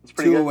lovely. It's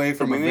pretty Two good. away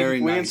from we a need,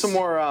 very we nice. need some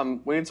more.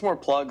 We need some more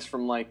plugs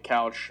from like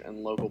Couch and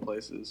local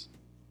places.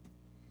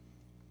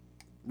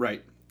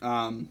 Right.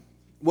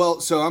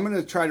 Well, so I'm going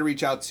to try to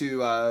reach out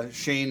to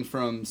Shane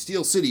from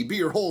Steel City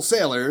Beer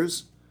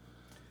Wholesalers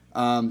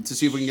to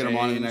see if we can get him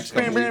on in the next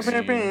couple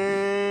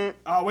weeks.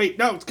 Oh, wait.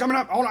 No, it's coming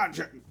up. Hold on.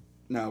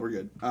 No, we're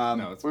good.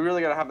 No, it's We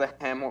really gotta have the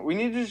ham horn. We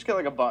need to just get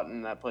like a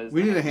button that plays.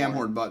 we the need a ham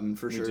horn button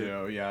for we sure.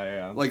 do.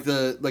 Yeah. Like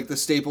the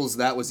Staples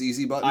That Was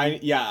Easy button.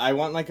 I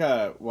want like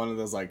one of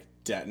those like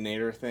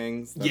detonator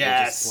things. That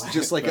Yes,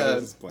 just like a-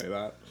 just play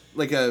that.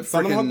 like a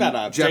Someone hook freaking that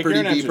up.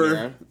 Jeopardy Take your beeper.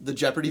 engineer. The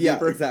Jeopardy Yeah,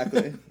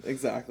 beeper.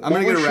 exactly. I'm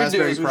gonna What get we a should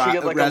do is we should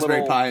get, like, a raspberry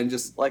little- pie and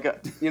just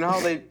Like you know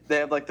how they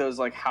have like those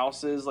like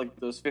houses, like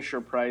those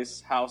Fisher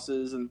Price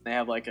houses, and they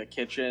have like a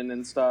kitchen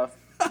and stuff.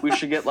 We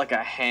should get like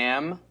a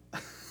ham,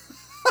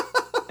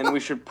 and we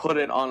should put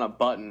it on a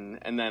button,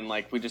 and then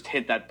like we just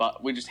hit that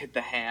we just hit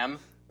the ham.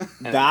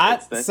 and That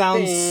it's the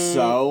sounds thing.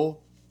 so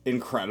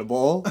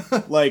incredible.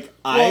 Like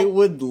I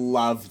would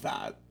love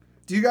that.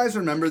 Do you guys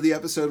remember the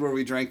episode where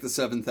we drank the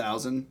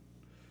 7,000?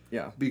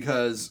 Yeah.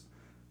 Because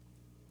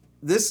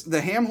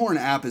the Ham Horn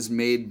app is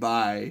made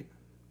by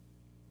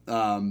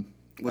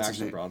what's his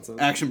Action name? Bronson.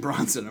 Action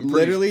Bronson.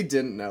 Literally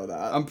didn't know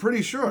that. I'm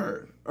pretty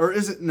sure. Or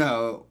is it?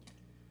 No.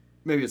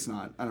 Maybe it's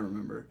not. I don't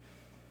remember.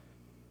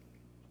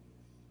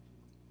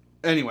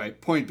 Anyway,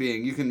 point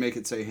being, you can make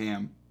it say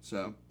ham.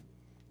 So.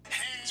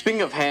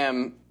 Speaking of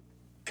ham,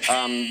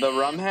 the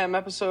Rum Ham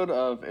episode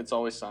of It's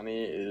Always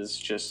Sunny is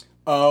just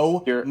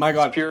Oh my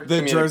god, pure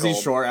the comedic Jersey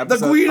gold. Shore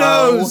episode.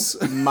 Guidos!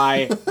 Oh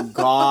my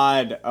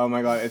god. Oh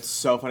my god, it's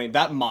so funny.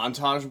 That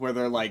montage where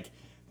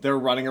they're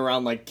running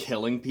around like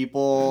killing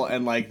people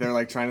and like they're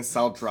like trying to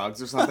sell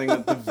drugs or something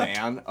with the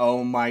van.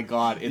 Oh my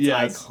god, it's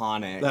Yes.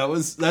 iconic.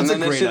 That's and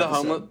then a great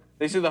episode.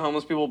 they see the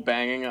homeless people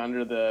banging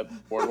under the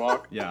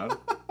boardwalk. Yeah.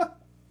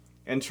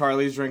 And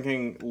Charlie's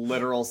drinking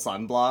literal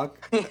sunblock.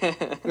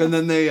 And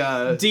then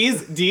they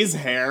Dee's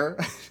hair.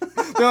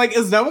 They're like,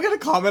 is no one gonna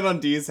comment on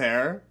Dee's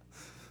hair?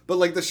 but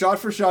like the shot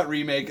for shot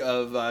remake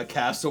of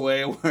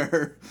Castaway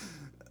where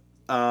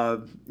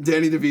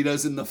Danny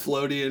DeVito's in the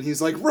floaty and he's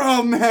like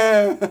Rum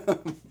Ham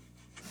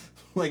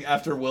like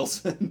after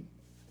Wilson.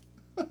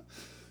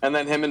 And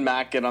then him and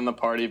Mac get on the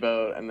party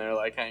boat and they're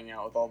like hanging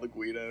out with all the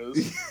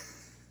Guidos.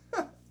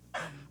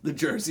 The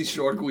Jersey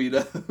Shore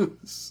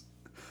Guidos.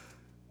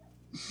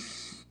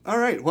 All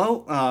right,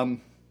 well,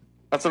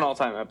 That's an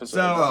all-time episode.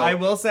 So I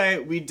will say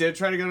we did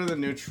try to go to the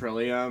new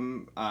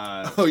Trillium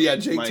oh yeah,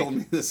 Jake like, told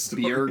me this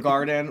story. beer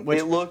garden, which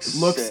It looks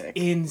sick.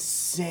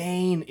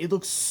 insane. It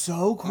looks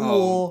so Oh,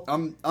 cool.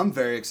 I'm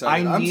very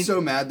excited. I'm need- so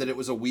mad that it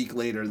was a week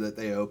later that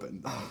they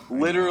opened.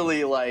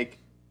 Literally, like,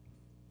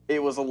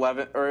 it was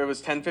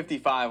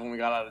 10:55 when we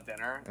got out of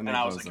dinner, And and they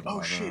I was closed like, at "Oh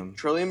 11. shit!"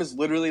 Trillium is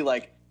literally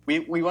like we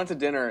went to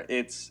dinner.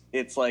 It's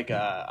like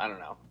I don't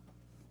know,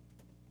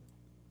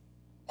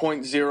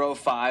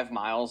 0.05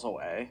 miles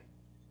away.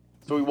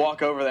 So we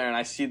walk over there, and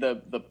I see the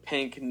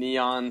pink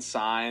neon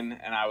sign,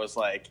 and I was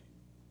like,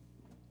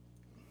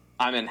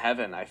 "I'm in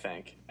heaven," I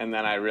think. And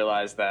then I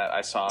realized that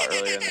I saw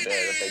earlier in the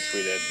day that they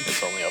tweeted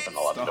it's only open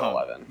 11 to Stop.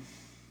 11.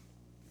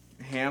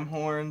 Ham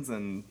horns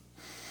and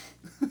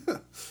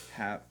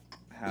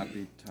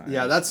happy times.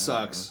 Yeah, that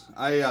sucks.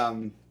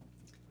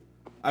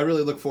 I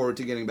really look forward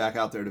to getting back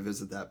out there to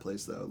visit that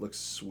place though. It looks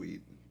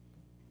sweet.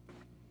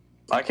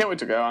 I can't wait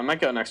to go. I might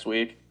go next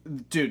week.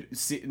 Dude,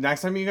 see,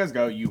 next time you guys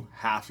go, you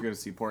have to go to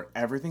Seaport.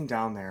 Everything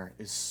down there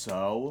is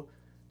so,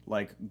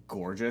 like,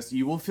 gorgeous.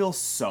 You will feel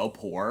so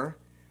poor,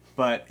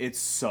 but it's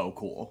so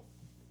cool.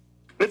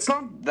 It's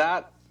not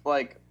that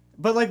like.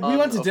 But like we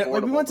went to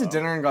Unaffordable, though.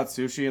 dinner and got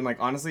sushi, and like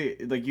honestly,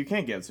 like you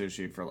can't get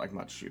sushi for like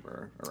much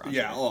cheaper around.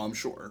 Yeah, here. oh, I'm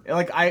sure.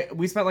 Like I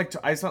spent like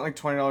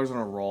 $20 on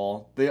a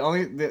roll.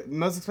 The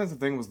most expensive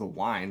thing was the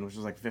wine, which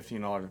was like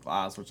 $15 a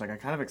glass, which like I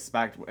kind of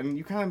expect, and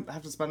you kind of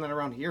have to spend that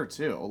around here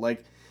too.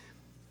 Like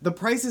the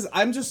prices,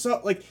 I'm just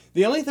so like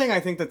the only thing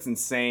I think that's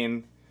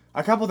insane.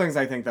 A couple things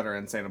I think that are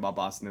insane about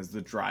Boston is the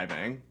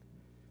driving,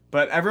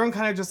 but everyone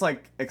kind of just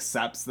like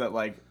accepts that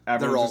like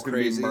everyone's all just gonna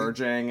be crazy.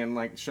 merging and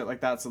like shit like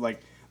that. So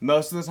like.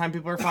 Most of the time,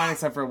 people are fine,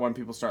 except for when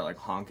people start like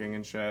honking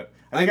and shit.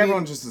 I think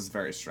everyone just is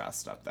very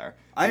stressed up there.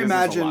 I because there's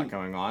imagine- a lot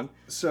going on.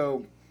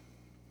 So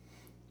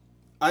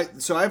I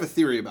have a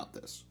theory about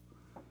this.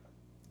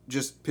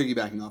 Just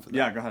piggybacking off of that.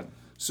 Yeah, go ahead.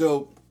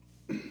 So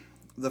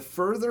the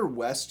further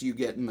west you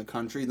get in the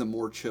country, the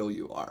more chill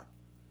you are.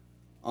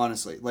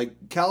 Honestly.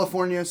 Like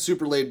California,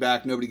 super laid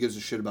back, nobody gives a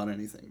shit about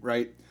anything,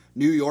 right?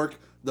 New York,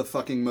 the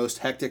fucking most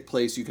hectic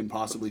place you can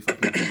possibly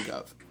fucking think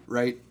of,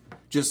 right?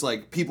 Just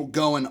like people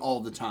going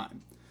all the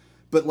time.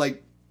 But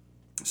like,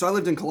 so I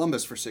lived in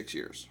Columbus for 6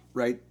 years,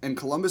 right? And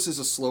Columbus is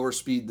a slower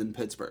speed than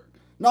Pittsburgh.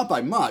 Not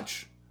by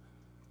much,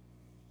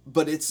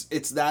 but it's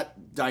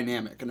that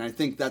dynamic. And I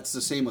think that's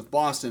the same with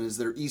Boston, is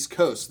they're East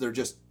Coast. They're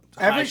just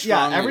Every high-strung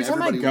time and I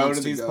everybody go wants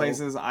to these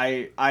places,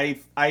 I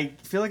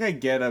feel like I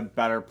get a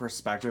better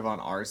perspective on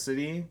our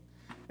city.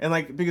 And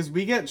like because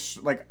we get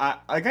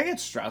I get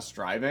stressed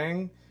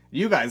driving.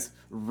 You guys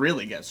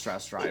really get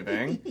stressed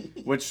driving,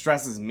 which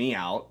stresses me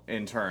out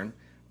in turn.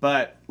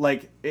 But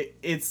like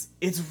it's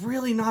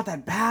really not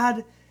that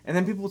bad. And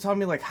then people tell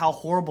me like how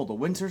horrible the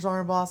winters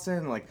are in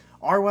Boston. Like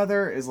our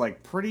weather is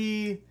like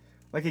pretty,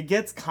 like it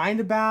gets kind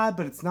of bad,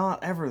 but it's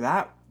not ever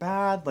that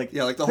bad. Like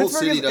yeah, like the whole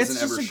city doesn't ever shut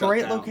down. It's just a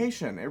great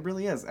location. It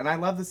really is, and I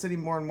love the city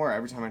more and more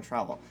every time I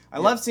travel. I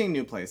love seeing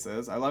new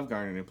places. I love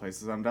going to new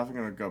places. I'm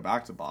definitely going to go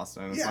back to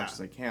Boston as much as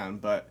I can.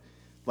 But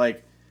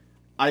like,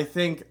 I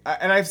think,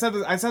 and I said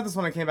this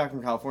when I came back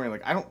from California.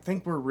 Like, I don't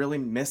think we're really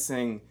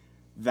missing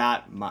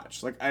that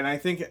much. Like, and I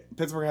think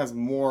Pittsburgh has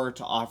more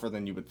to offer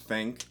than you would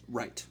think.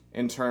 Right.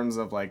 In terms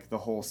of like the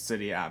whole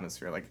city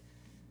atmosphere, like,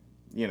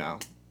 you know,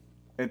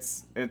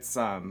 it's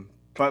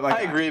but like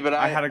I agree, but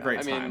I had a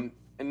great time. I mean,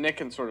 and Nick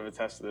can sort of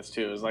attest to this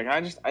too. Is like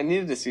I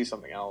needed to see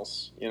something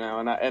else, you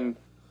know,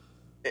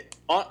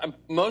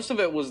 most of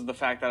it was the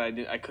fact that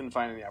I couldn't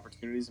find any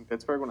opportunities in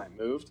Pittsburgh when I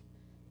moved.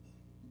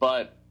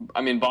 But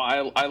I mean,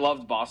 I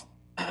loved Boston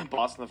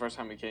the first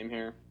time we came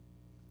here,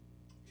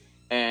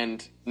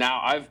 and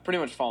now I've pretty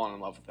much fallen in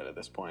love with it at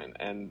this point.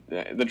 And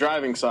the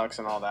driving sucks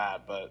and all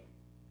that, but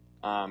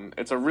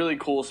it's a really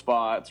cool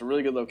spot. It's a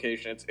really good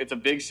location. It's a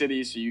big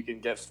city, so you can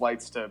get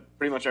flights to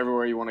pretty much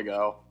everywhere you want to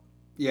go.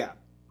 Yeah.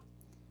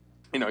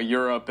 You know,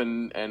 Europe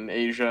and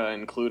Asia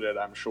included,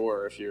 I'm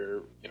sure, if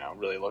you're, you know,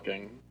 really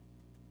looking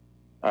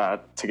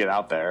to get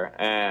out there.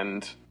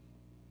 And,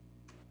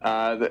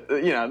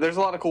 you know, there's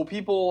a lot of cool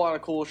people, a lot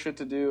of cool shit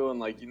to do, and,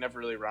 like, you never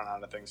really run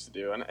out of things to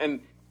do.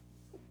 And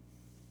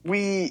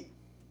we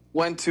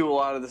went to a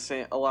lot of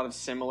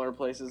similar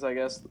places, I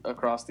guess,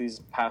 across these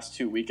past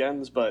 2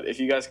 weekends. But if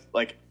you guys,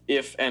 like,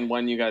 if and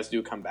when you guys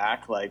do come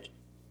back, like,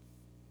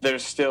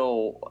 there's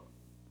still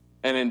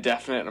an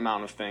indefinite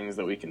amount of things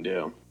that we can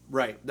do.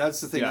 Right.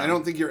 That's the thing. Yeah. I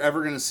don't think you're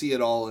ever going to see it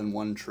all in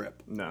one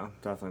trip. No,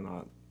 definitely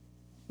not.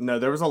 No,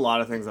 there was a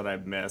lot of things that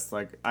I've missed.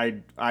 Like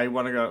I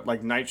want to go.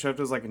 Like night shift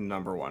is like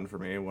number one for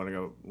me. I want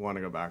to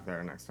go back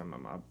there next time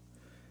I'm up.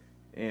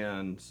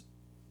 And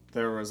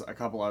there was a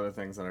couple other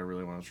things that I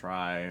really want to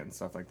try and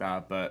stuff like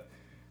that. But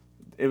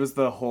it was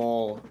the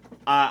whole.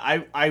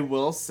 I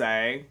will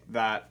say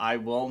that I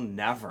will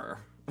never.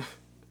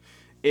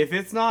 If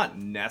it's not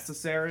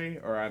necessary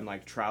or I'm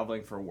like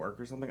traveling for work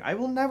or something, I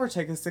will never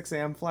take a 6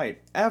 a.m. flight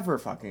ever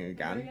fucking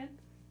again.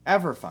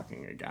 Ever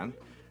fucking again.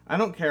 I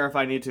don't care if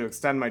I need to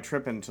extend my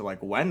trip into like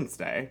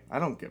Wednesday. I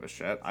don't give a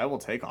shit. I will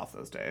take off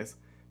those days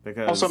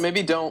because also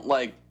maybe don't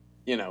like,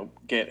 you know,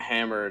 get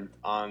hammered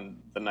on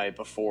the night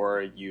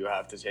before you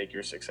have to take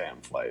your 6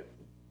 a.m. flight.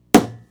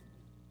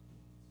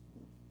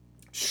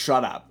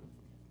 Shut up.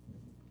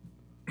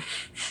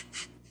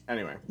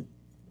 Anyway.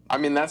 I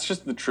mean, that's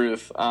just the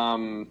truth.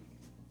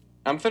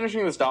 I'm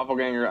finishing this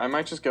doppelganger. I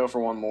might just go for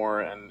one more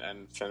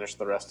and finish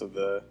the rest of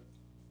the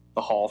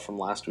haul from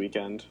last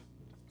weekend.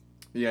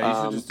 Yeah, you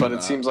should just but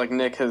it seems like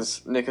Nick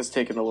has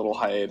taken a little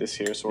hiatus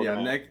here, so we're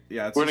gonna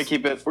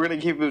keep it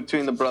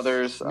between the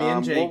brothers. Me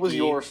and Jakey. What was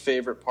your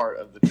favorite part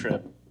of the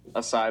trip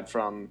aside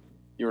from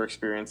your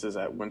experiences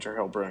at Winter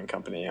Hill Brewing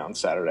Company on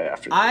Saturday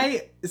afternoon?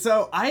 I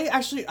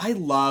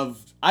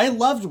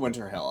loved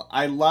Winter Hill.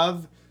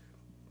 I'll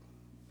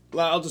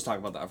just talk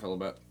about that for a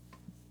little bit.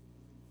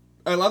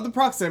 I love the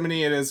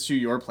proximity it is to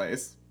your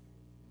place.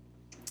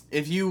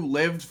 If you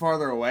lived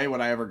farther away, would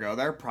I ever go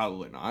there?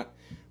 Probably not.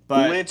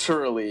 But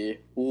literally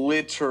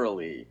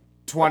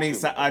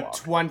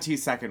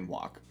 20-second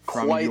walk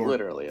from your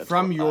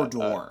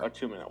door. A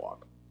 2-minute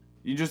walk.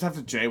 You just have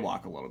to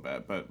jaywalk a little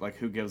bit, but like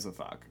who gives a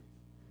fuck?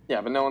 Yeah,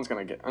 but no one's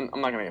gonna get.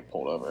 I'm not gonna get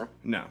pulled over.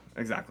 No,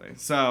 exactly.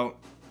 So,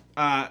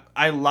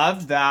 I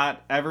loved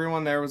that.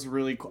 Everyone there was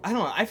really cool. I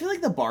don't know. I feel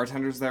like the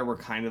bartenders there were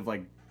kind of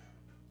like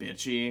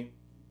bitchy.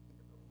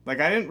 Like,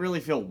 I didn't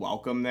really feel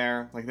welcome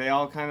there. Like, they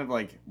all kind of,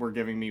 like, were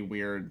giving me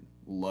weird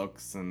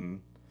looks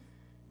and,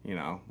 you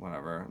know,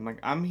 whatever. I'm like,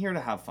 I'm here to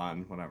have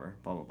fun, whatever,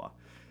 blah, blah,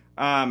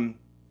 blah.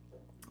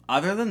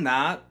 Other than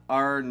that,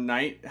 our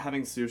night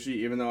having sushi,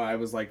 even though I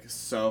was, like,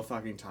 so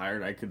fucking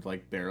tired, I could,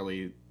 like,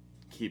 barely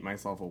keep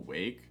myself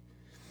awake.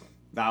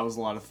 That was a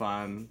lot of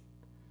fun.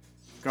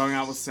 Going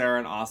out with Sarah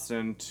and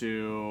Austin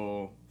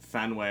to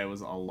Fenway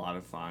was a lot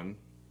of fun.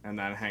 And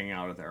then hanging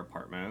out at their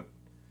apartment.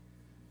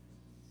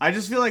 I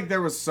just feel like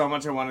there was so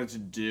much I wanted to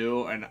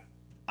do, and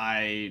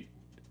I'm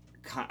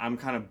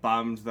kind of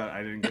bummed that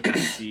I didn't get to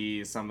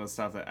see some of the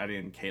stuff that Eddie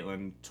and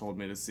Caitlin told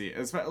me to see,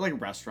 especially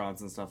like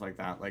restaurants and stuff like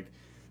that. Like,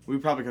 we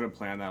probably could have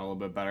planned that a little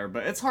bit better,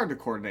 but it's hard to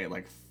coordinate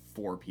like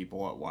 4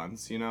 people at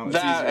once, you know?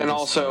 That, and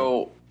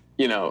also,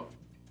 you know,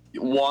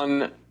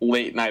 one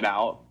late night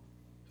out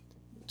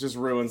just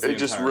ruins the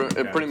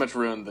it pretty much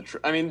ruined the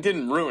trip. I mean, it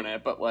didn't ruin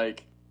it, but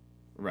like,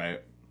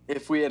 right.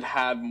 If we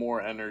had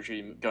more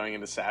energy going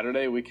into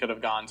Saturday, we could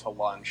have gone to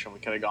lunch and we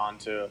could have gone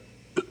to,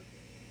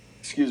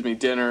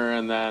 dinner,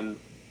 and then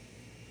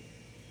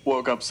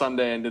woke up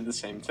Sunday and did the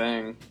same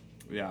thing.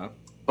 Yeah.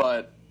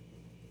 But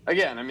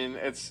again, I mean,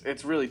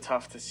 it's really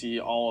tough to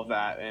see all of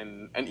that,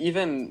 and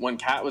even when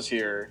Kat was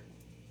here,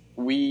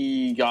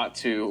 we got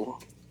to,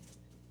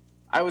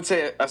 I would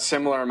say a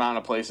similar amount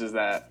of places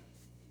that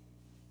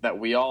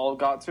we all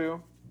got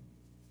to,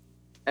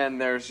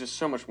 and there's just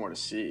so much more to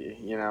see,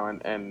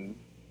 and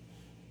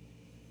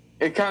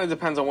it kind of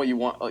depends on what you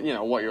want,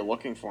 what you're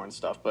looking for and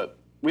stuff. But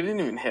we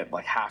didn't even hit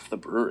like half the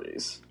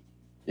breweries,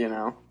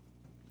 Yeah,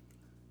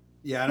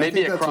 and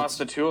maybe across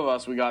the two of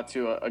us, we got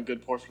to a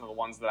good portion of the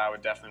ones that I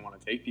would definitely want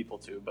to take people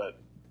to. But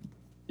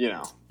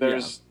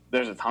there's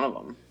a ton of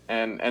them,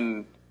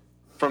 and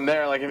from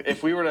there, like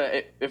if we were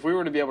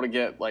to be able to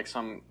get like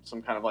some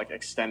kind of like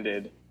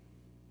extended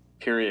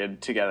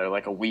period together,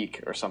 like a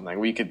week or something,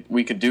 we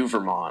could do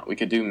Vermont, we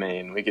could do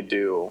Maine, we could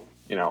do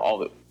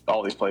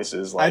all these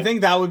places. Like, I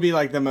think that would be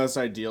like the most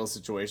ideal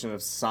situation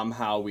if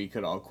somehow we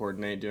could all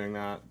coordinate doing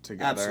that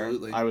together.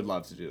 Absolutely. I would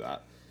love to do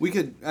that. We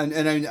could, and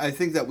I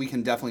think that we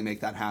can definitely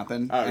make that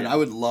happen. And I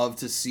would love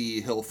to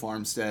see Hill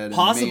Farmstead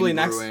possibly and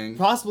Maine Brewing.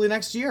 Possibly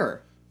next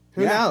year.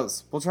 Who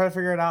knows? We'll try to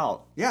figure it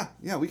out. Yeah,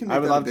 we can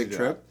make that a big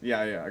trip.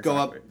 Yeah, exactly. Go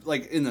up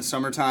like in the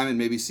summertime and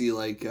maybe see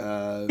like.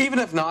 Even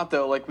if not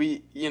though, like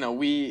we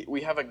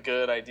have a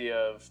good idea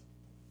of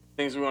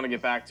things we want to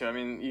get back to. I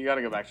mean, you got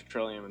to go back to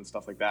Trillium and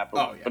stuff like that.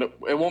 But, but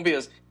it won't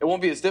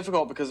be as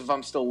difficult because if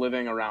I'm still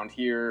living around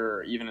here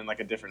or even in like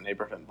a different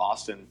neighborhood in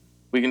Boston,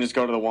 we can just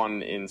go to the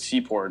one in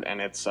Seaport and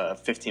it's a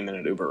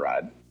 15-minute Uber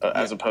ride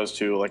as opposed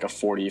to like a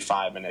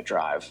 45-minute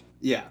drive.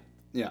 Yeah.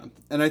 Yeah,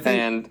 and I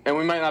think and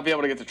we might not be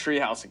able to get to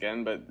Treehouse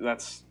again, but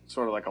that's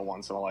sort of like a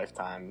once in a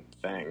lifetime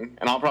thing.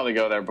 And I'll probably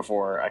go there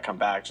before I come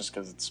back, just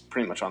because it's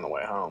pretty much on the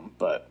way home.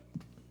 But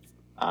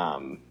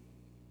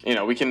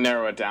we can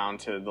narrow it down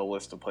to the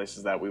list of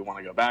places that we want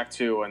to go back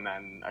to, and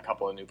then a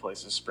couple of new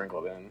places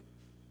sprinkled in.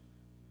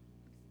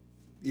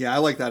 Yeah, I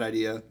like that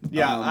idea.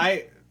 Yeah,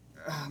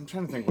 I'm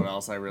trying to think what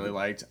else I really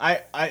liked.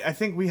 I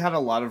think we had a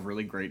lot of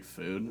really great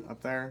food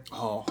up there.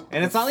 Oh,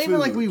 and it's not even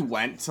like we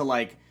went to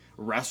like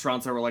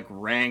restaurants that were like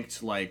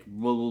ranked like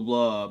blah blah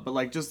blah, but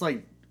like just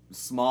like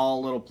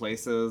small little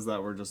places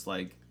that were just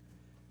like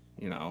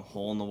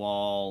hole in the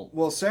wall.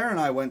 Well, Sarah and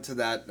I went to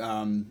that.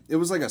 It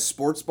was like a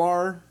sports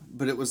bar,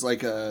 but it was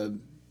like an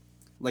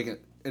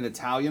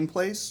Italian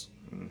place,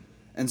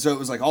 and so it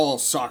was like all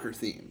soccer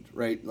themed,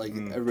 right? Like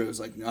everybody was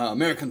like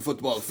American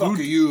football, fuck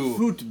are you,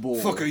 football,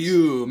 fuck are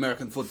you,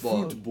 American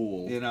football,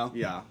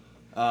 Yeah.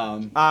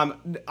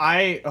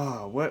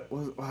 What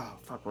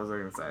was I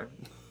gonna say?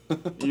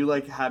 You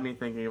like had me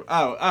thinking.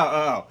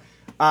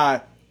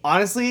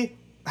 Honestly,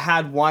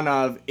 had one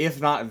of,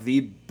 if not the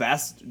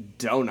best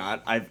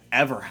donut I've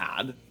ever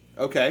had.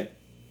 Okay.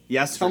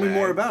 Yesterday. Tell me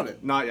more about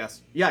it.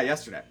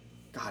 Yesterday.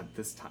 God,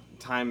 this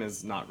time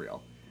is not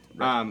real.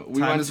 Right.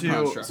 We went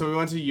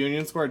to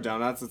Union Square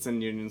Donuts. It's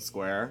in Union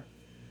Square.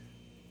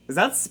 Is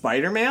that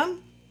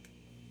Spider-Man?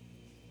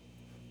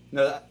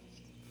 No,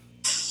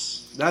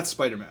 that's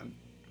Spider-Man.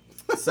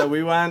 So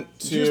we went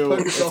to,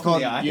 it's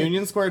called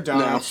Union Square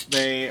Donuts. No.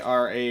 They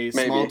are a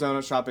small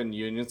donut shop in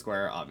Union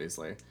Square,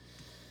 obviously.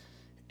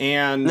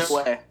 And no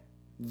way.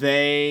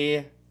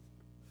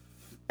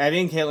 Eddie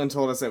and Caitlin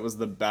told us it was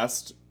the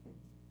best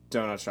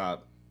donut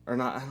shop. Or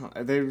not,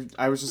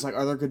 I was just like,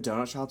 are there good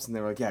donut shops? And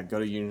they were like, yeah, go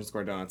to Union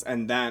Square Donuts.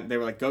 And then they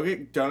were like, go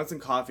get donuts and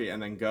coffee and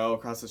then go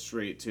across the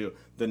street to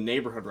the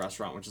neighborhood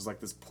restaurant, which is like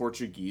this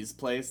Portuguese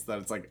place that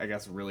it's like, I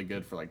guess, really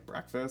good for like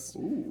breakfast.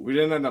 Ooh. We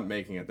didn't end up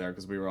making it there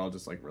because we were all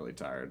just like really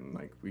tired and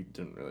like we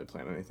didn't really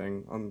plan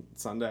anything on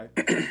Sunday.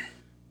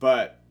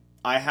 But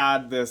I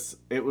had this,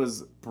 it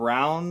was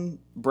brown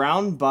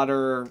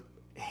butter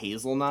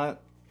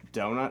hazelnut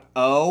donut.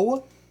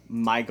 Oh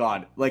my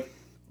God. Like,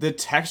 the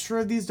texture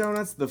of these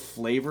donuts, the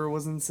flavor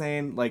was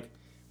insane. Like,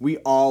 we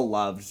all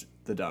loved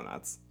the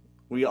donuts.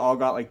 We all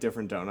got, like,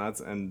 different donuts,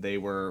 and they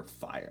were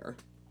fire.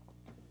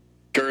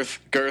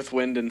 Girth,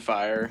 wind, and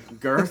fire.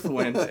 Girth,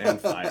 wind, and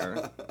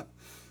fire.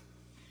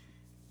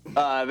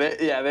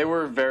 They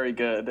were very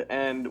good.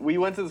 And we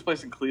went to this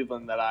place in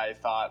Cleveland that I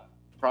thought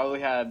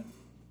probably had...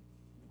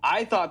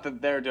 I thought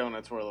that their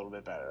donuts were a little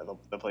bit better,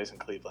 the place in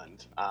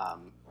Cleveland.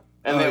 And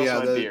they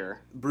also had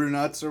beer. Brew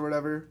Nuts or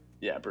whatever?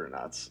 Yeah, Brew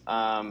Nuts.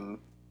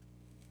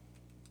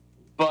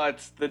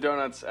 But the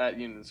donuts at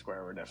Union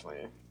Square were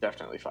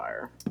definitely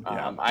fire.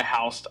 Yeah. I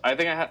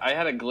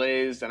had a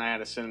glazed and I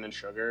had a cinnamon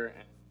sugar.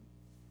 And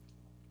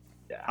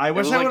yeah, I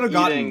wish I would have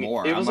gotten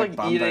more. It was like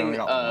eating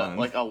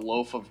like a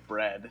loaf of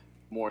bread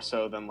more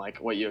so than like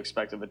what you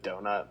expect of a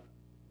donut.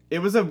 It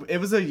was a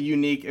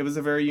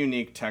very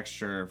unique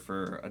texture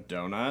for a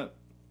donut.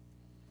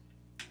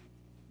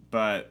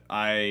 But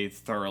I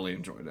thoroughly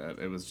enjoyed it.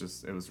 It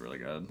was really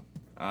good.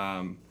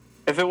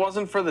 If it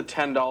wasn't for the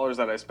 $10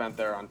 that I spent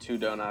there on 2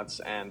 donuts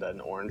and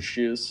an orange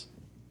juice,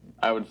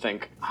 I would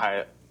think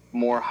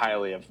more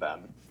highly of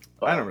them.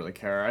 But I don't really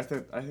care. I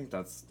think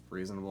that's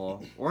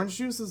reasonable. Orange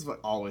juice is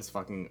always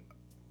fucking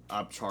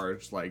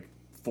upcharged like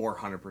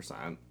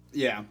 400%.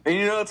 Yeah. And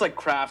it's like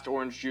craft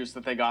orange juice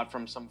that they got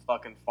from some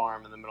fucking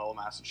farm in the middle of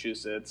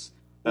Massachusetts.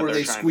 Or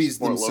they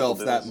squeezed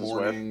themselves that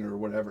morning or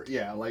whatever.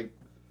 Yeah, like...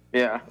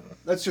 Yeah.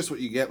 That's just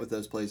what you get with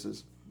those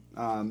places.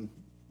 But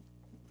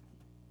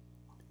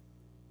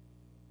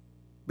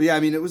But yeah, I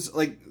mean, it was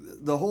like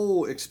the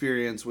whole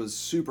experience was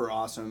super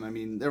awesome. I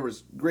mean, there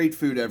was great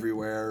food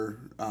everywhere.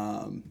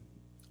 And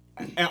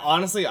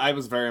honestly, I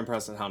was very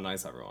impressed at how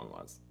nice everyone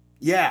was.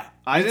 Yeah,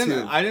 I me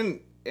too.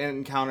 didn't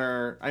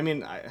encounter. I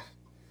mean,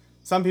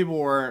 some people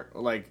were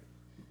like,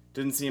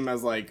 didn't seem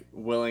as like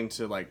willing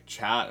to like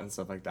chat and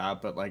stuff like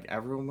that. But like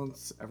everyone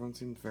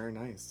seemed very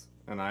nice,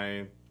 and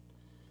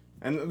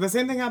the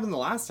same thing happened the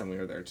last time we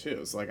were there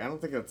too. So like, I don't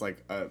think that's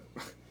like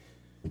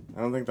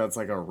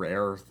a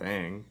rare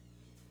thing.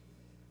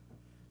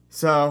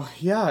 So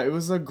yeah, it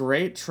was a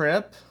great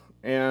trip,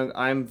 and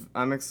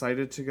I'm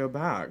excited to go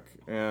back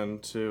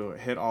and to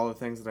hit all the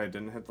things that I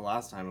didn't hit the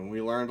last time. And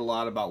we learned a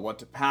lot about what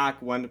to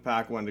pack, when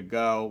to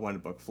go, when to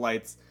book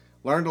flights.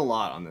 Learned a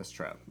lot on this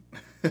trip.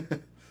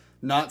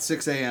 Not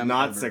 6 a.m.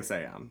 Not ever. 6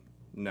 a.m.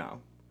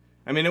 No.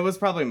 I mean, it was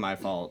probably my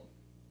fault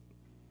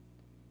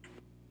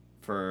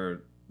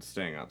for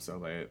staying up so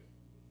late.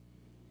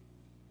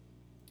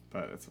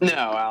 But it's No,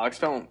 Alex,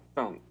 don't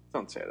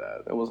say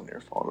that. It wasn't your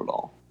fault at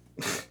all.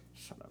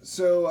 Shut up.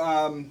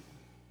 So,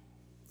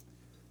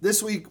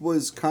 this week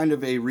was kind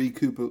of a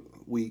recoup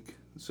week.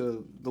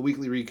 So the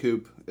weekly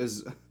recoup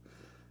is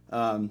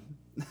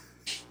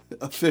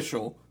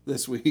official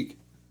this week.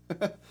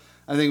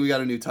 I think we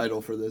got a new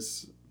title for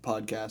this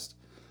podcast.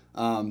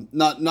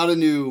 Not a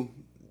new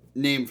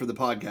name for the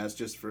podcast,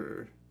 just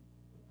for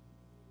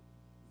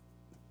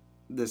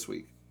this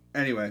week.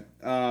 Anyway,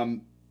 I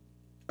don't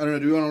know.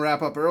 Do we want to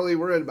wrap up early?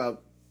 We're at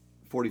about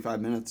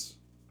 45 minutes.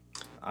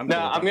 I'm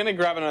gonna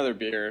grab another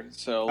beer.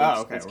 So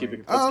let's keep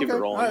it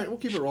rolling. All right, we'll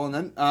keep it rolling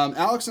then.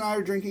 Alex and I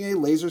are drinking a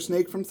Laser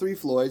Snake from Three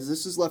Floyds.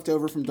 This is left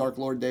over from Dark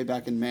Lord Day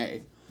back in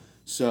May,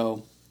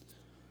 so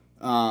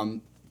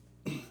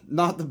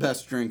not the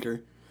best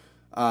drinker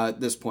at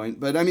this point.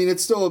 But I mean,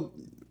 it's still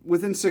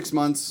within 6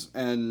 months,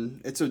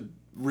 and it's a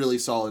really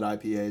solid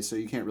IPA, so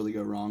you can't really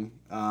go wrong.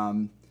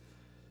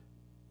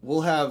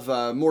 We'll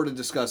have more to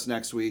discuss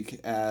next week,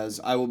 as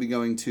I will be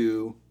going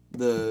to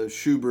the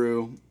Shoe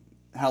Brew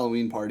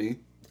Halloween party.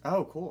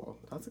 Oh, cool!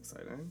 That's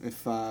exciting.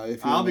 If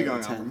I'll be going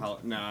out for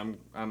Halloween. No,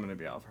 I'm gonna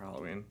be out for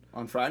Halloween.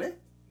 On Friday?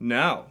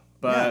 No,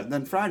 but Yeah,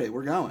 then Friday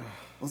we're going.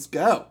 Let's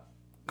go.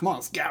 Come on,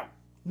 let's go.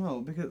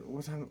 no, because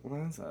what time?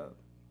 When is that?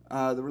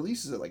 The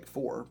release is at like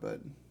 4,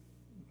 but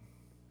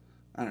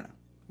I don't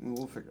know.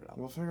 We'll figure it out.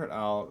 We'll figure it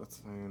out. It's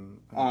fine.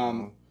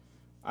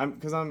 I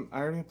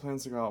already have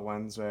plans to go out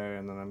Wednesday,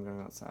 and then I'm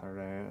going out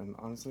Saturday, and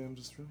honestly, I'm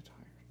just really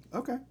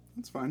tired. Okay,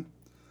 that's fine.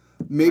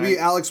 Maybe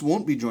Alex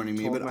won't be joining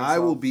me, but I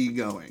myself- will be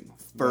going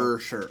for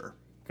sure.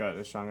 Good.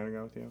 Is Sean gonna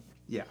go with you?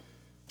 Yeah.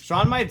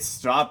 Sean might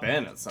stop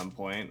in at some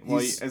point. Well,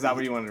 He's- is that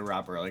what you wanted to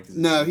wrap early?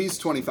 No, he's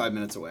 25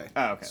 minutes away.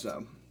 Oh, okay.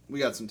 So we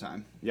got some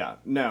time. Yeah.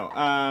 No.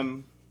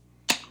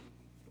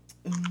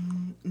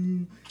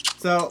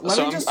 So let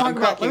So me just I'm talk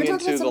about cracking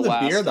some into of the the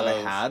beer last that I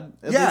of- had.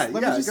 Yeah,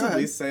 Let yeah, me just go at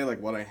ahead. least say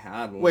like what I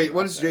had. when Wait, we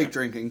what got is there. Jake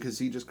drinking? Because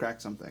he just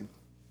cracked something.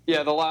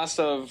 Yeah, the last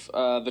of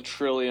the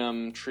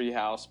Trillium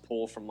Treehouse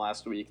pull from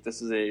last week.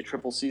 This is a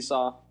triple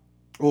seesaw.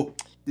 Oh,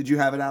 did you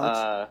have it,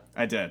 Alex?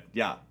 I did.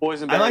 Yeah.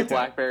 Boysenberry, I liked it.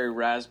 blackberry,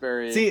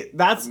 raspberry. See,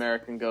 that's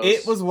American Ghost.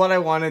 It was what I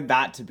wanted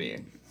that to be.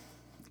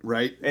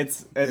 Right?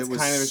 It's It was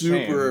kind of a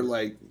super shame.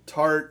 like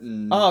tart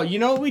and. Oh, you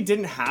know what we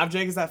didn't have,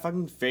 Jake, is that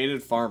fucking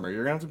Faded Farmer.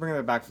 You're gonna have to bring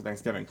that back for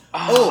Thanksgiving.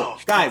 Oh,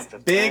 guys, God,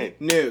 that's big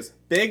right. news.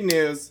 Big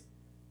news.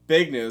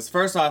 Big news.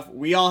 First off,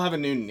 we all have a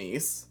new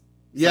niece.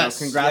 Yes.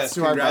 So congrats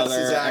to our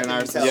brother Zach and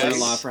our Kelly.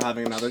 sister-in-law for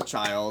having another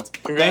child.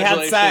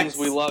 Congratulations, They had sex.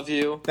 we love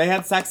you. They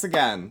had sex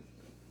again.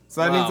 So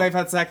that Wow. means they've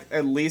had sex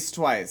at least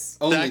twice.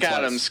 Only Zach twice.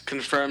 Adams,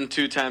 confirmed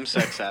 2-time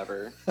sex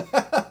haver.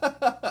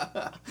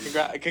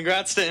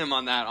 Congrats to him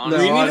on that. No,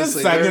 Honestly. We need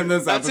honestly, to send they're- him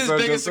this that's his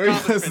episode biggest just so he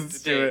accomplishment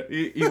listens to to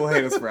it. He will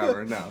hate us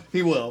forever. No.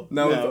 He will.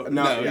 No, he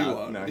yeah,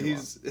 won't. no, he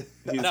He's.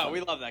 No, we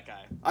love that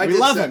guy. I We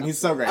did love send- him. He's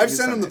so great. I've He's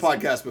sent so him the nice.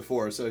 podcast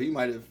before, so he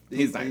might have.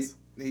 He's nice.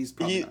 He's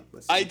probably not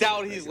listening. I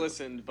doubt he's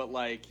listened, but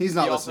like He's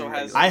not he also listening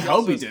has. I he hope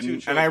also he has 2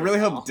 didn't, and I really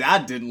children hope now.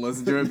 Dad didn't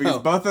listen to it because No.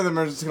 both of them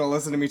are just going to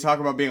listen to me talk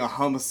about being a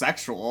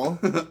homosexual.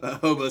 A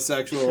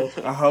homosexual.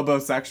 A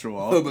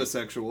hobosexual.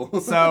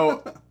 Homosexual.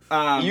 So,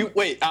 You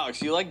wait,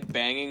 Alex. You like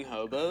banging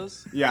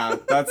hobos? yeah,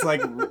 that's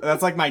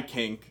like my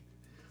kink.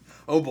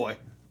 Oh boy.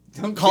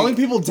 Don't Calling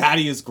kink, people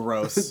daddy is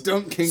gross.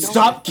 don't kink.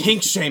 Stop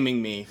kink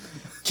shaming me.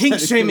 Kink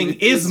shaming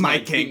is my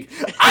kink.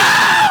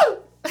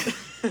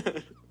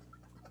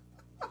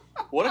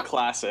 What a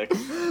classic!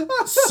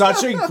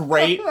 Such a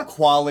great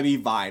quality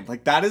vibe.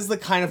 Like that is the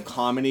kind of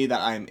comedy that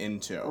I'm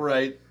into.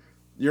 Right.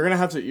 You're gonna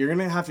have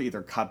to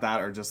either cut that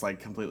or just like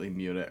completely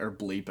mute it or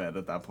bleep it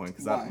at that point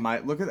because that Why?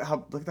 might look at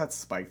that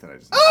spike that I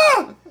just.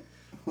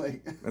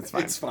 Like That's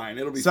fine. It's fine.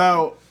 It'll be.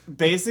 So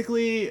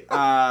basically,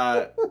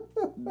 the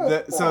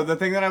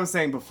thing that I was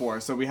saying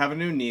before. So we have a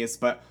new niece,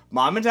 but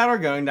Mom and Dad are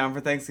going down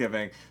for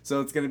Thanksgiving. So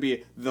it's gonna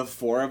be the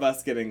 4 of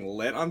us getting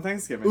lit on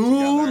Thanksgiving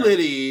Ooh, together,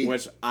 litty.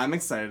 which I'm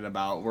excited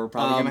about. We're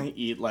probably gonna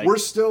eat like We're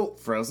still.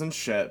 frozen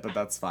shit, but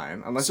that's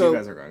fine. Unless So- you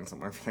guys are going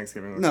somewhere for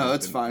Thanksgiving. which I No,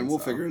 it's didn't fine. think We'll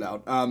so. figure it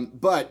out.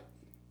 But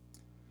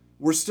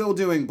we're still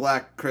doing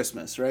Black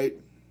Christmas, right?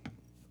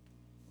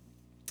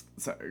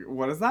 So,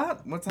 what is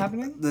that? What's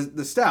happening?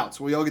 The stouts.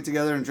 We all get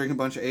together and drink a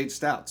bunch of aged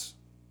stouts.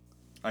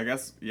 I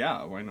guess,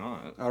 yeah, why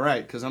not? All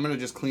right, because I'm going to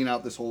just clean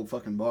out this whole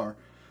fucking bar.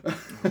 Oh,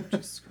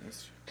 Jesus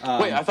Christ.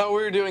 Wait, I thought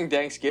we were doing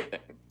Thanksgiving.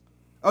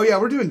 Oh, yeah,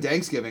 we're doing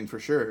Thanksgiving for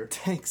sure.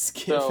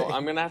 Thanksgiving. So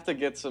I'm going to have to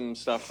get some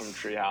stuff from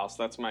Treehouse.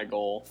 That's my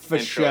goal. For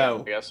And sure. Troy,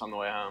 I guess, on the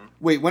way home.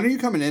 Wait, when are you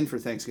coming in for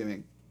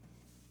Thanksgiving?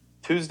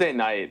 Tuesday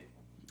night.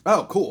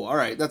 Oh, cool. All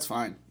right, that's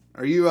fine.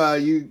 Are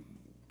you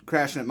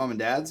crashing at mom and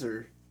dad's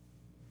or?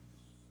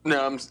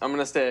 No, I'm going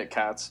to stay at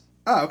Kat's.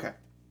 Oh, okay.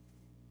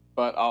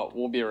 But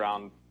we'll be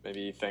around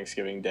maybe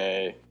Thanksgiving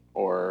Day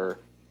or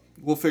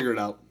We'll figure it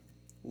out.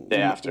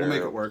 day after. We'll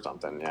make it or work.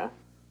 something, yeah.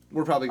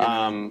 We're probably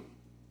gonna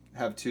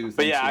have two.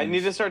 But yeah, I Thanksgivings.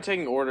 need to start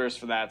taking orders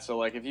for that. So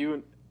like, if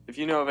you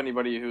know of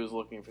anybody who's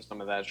looking for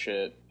some of that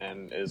shit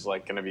and is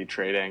like going to be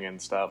trading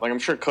and stuff, like I'm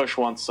sure Kush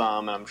wants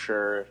some, and I'm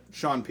sure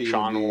Sean P.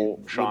 Sean will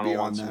be want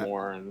on some that.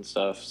 more and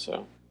stuff.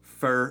 So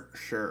For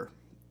sure.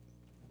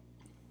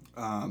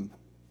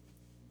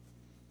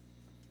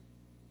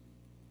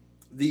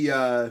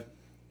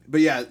 But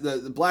yeah,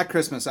 the Black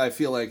Christmas I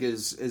feel like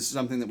is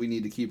something that we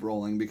need to keep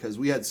rolling because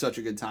we had such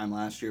a good time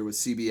last year with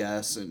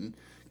CBS and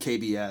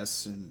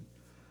KBS and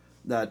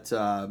that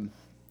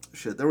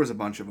shit. There was a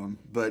bunch of them,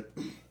 but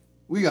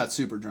we got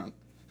super drunk.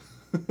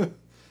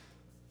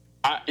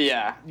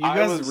 yeah, You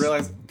guys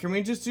realize? Can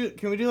we do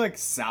like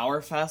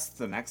Sourfest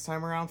the next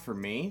time around for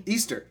me?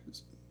 Easter.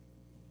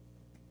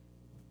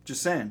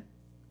 Just saying,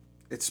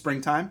 it's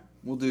springtime.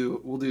 We'll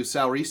do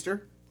Sour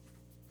Easter.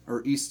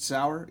 Or East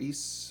Sour?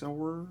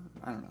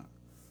 I don't know.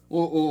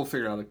 We'll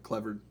figure out a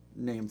clever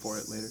name for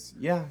it later.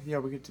 Yeah,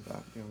 we could do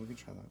that. Yeah, we could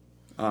try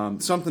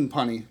that. Something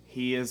punny.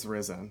 He is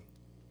risen.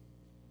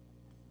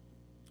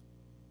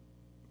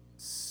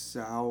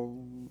 Sour...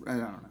 I don't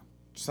know.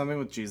 Something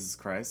with Jesus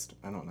Christ.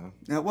 I don't know.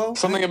 Yeah, well...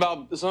 something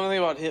about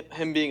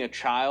him being a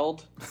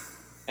child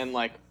and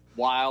like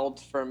wild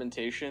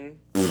fermentation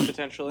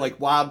potentially. Like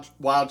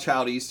Wild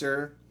Child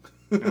Easter.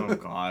 Oh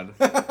God.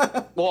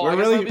 well, we're I guess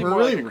really that'd be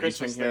more like a reaching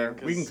Christmas here.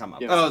 thing, We 'cause, can come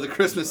up. you with know, Oh, the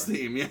Christmas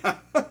theme, yeah.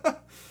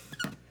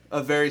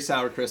 A very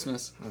sour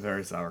Christmas. a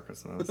very sour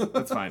Christmas.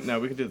 That's fine.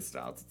 No, we can do the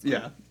stouts. It's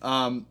fine.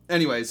 Yeah.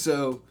 Anyway,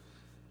 so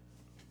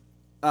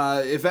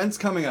events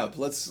coming up.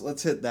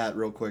 Let's hit that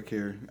real quick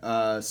here.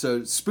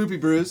 So Spooky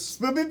Brews.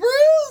 Spooky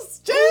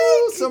Brews! Jake!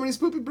 Woo, so many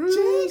Spooky Brews.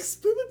 Jake!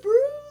 Spooky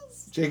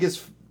Brews! Jake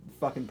is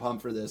fucking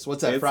pumped for this.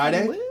 What's that? It's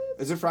Friday? lit.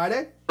 Is it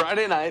Friday?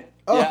 Friday night.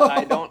 Oh. Yeah,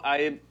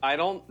 I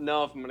don't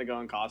know if I'm gonna go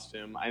in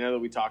costume. I know that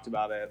we talked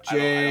about it.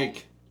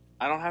 Jake.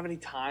 I don't have any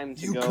time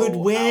to You go. could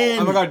win.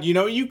 Oh my God, you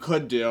know what you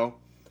could do?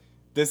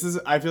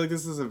 I feel like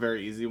this is a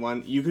very easy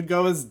one. You could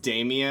go as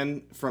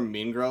Damien from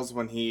Mean Girls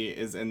when he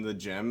is in the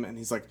gym and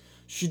he's like,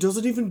 she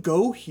doesn't even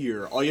go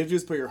here. All you have to do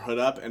is put your hood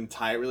up and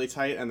tie it really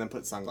tight and then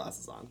put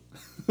sunglasses on.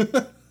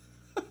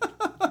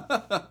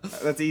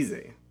 That's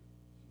easy.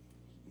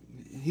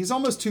 He's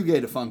almost too gay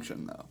to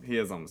function, though. He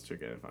is almost too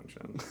gay to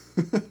function.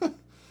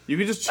 You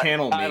could just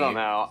channel me. I don't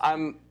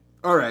know.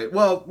 All right,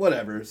 well,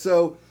 whatever.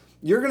 So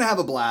you're going to have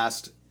a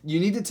blast. You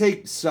need to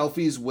take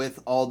selfies with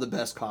all the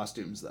best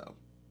costumes, though.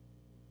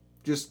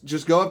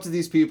 Just go up to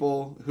these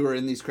people who are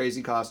in these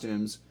crazy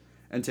costumes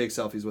and take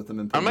selfies with them.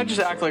 And I might just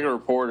act like a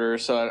reporter,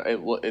 so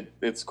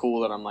it's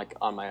cool that I'm like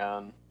on my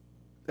own.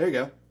 There you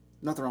go.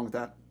 Nothing wrong with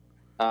that.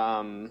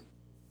 I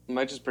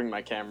might just bring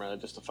my camera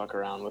just to fuck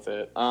around with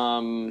it.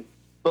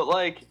 But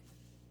like,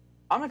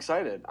 I'm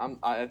excited.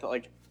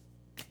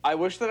 I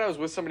wish that I was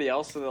with somebody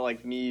else so that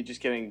like me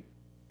just getting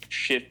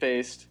shit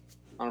faced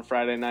on a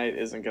Friday night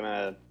isn't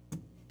gonna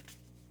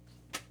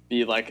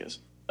be like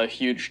a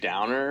huge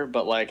downer.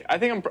 But like, I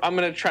think I'm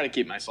gonna try to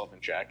keep myself in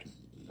check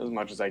as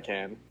much as I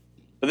can.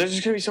 But there's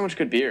just gonna be so much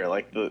good beer.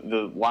 Like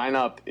the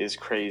lineup is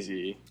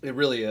crazy. It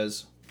really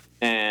is.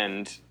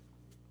 And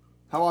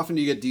How often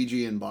do you get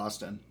DG in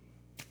Boston?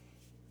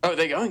 oh, are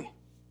they going?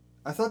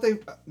 I thought they...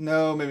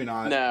 No, maybe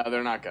not. No,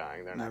 they're not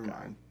going. They're Never not going.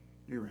 mind.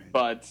 You're right.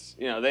 But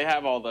you know they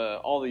have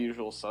all the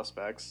usual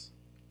suspects.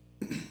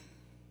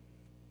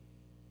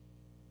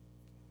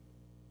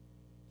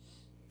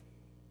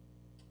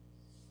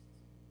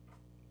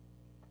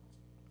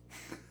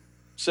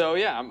 So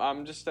yeah,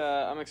 I'm just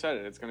I'm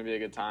excited. It's gonna be a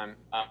good time.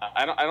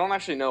 I don't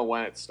actually know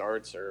when it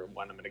starts or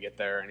when I'm gonna get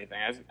there or anything.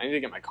 I need to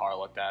get my car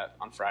looked at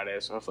on Friday,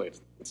 so hopefully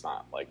it's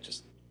not like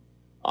just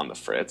on the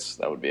fritz.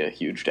 That would be a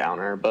huge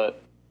downer,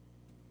 but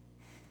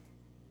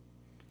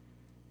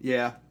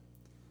Yeah.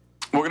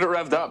 we'll get it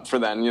revved up for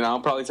then. You know,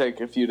 I'll probably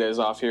take a few days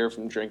off here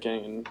from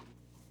drinking and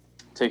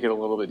take it a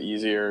little bit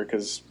easier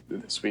because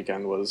this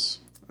weekend was.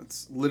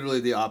 That's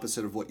literally the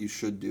opposite of what you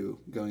should do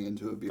going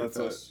into a beer That's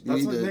what, fest. You that's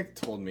need what to- Nick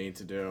told me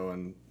to do,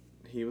 and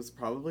he was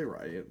probably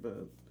right,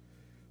 but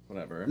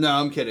whatever. No,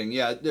 I'm kidding.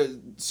 Yeah,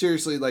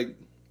 seriously, like,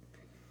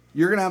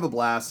 you're going to have a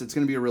blast. It's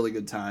going to be a really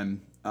good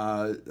time.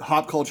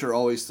 Hop culture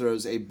always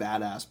throws a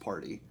badass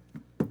party.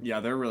 Yeah,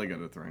 they're really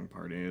good at throwing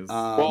parties.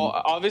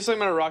 Well, obviously I'm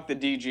gonna rock the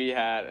DG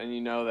hat, and you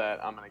know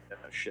that I'm gonna get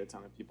a shit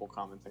ton of people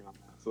commenting on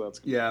that. So that's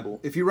gonna Yeah. be cool.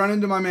 If you run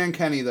into my man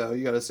Kenny, though,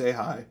 you got to say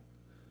hi.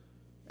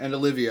 And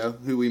Olivia,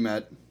 who we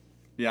met.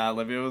 Yeah,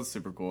 Olivia was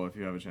super cool if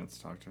you have a chance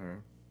to talk to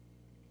her.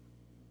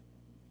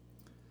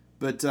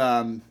 But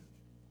so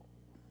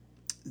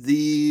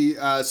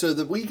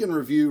the week in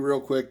review, real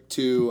quick,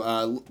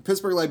 to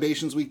Pittsburgh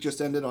Libations Week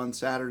just ended on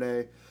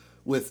Saturday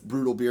with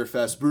Brutal Beer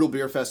Fest. Brutal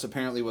Beer Fest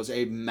apparently was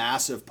a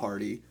massive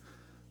party.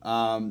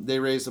 They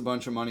raised a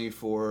bunch of money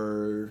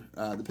for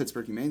the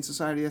Pittsburgh Humane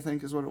Society, I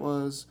think is what it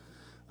was.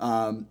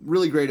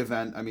 Really great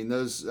event. I mean, there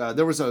was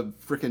a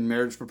freaking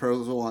marriage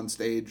proposal on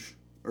stage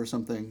or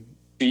something.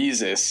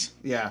 Jesus.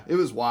 Yeah, it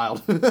was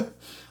wild.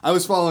 I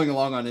was following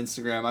along on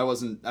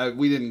Instagram.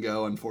 We didn't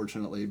go,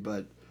 unfortunately,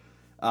 but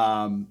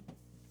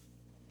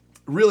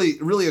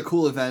really a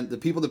cool event. The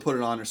people that put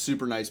it on are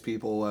super nice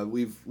people.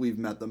 We've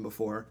met them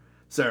before.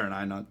 Sarah and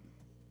I, not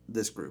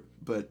this group,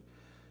 but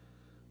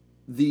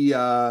the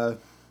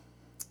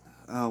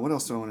what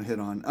else do I want to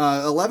hit on?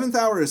 11th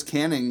Hour is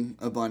canning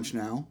a bunch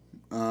now.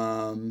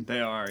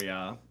 They are,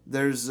 yeah.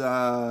 There's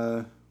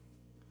the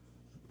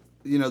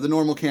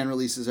normal can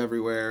releases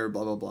everywhere,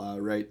 blah, blah, blah,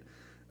 right?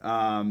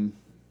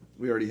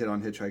 We already hit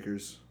on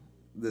Hitchhikers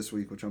this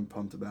week, which I'm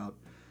pumped about.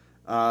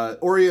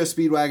 Oreo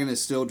Speedwagon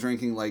is still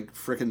drinking like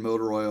frickin'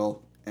 motor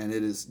oil, and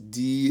it is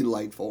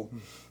delightful.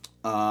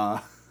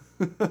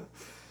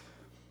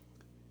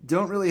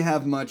 Don't really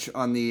have much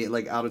on the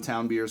like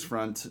out-of-town beers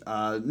front.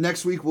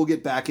 Next week, we'll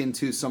get back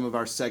into some of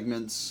our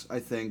segments, I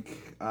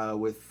think,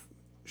 with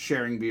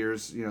sharing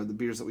beers, the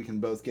beers that we can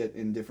both get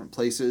in different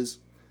places.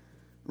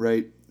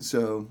 Right,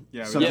 so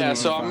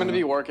so I'm going to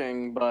be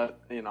working, but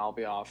I'll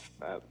be off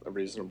at a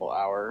reasonable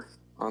hour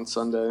on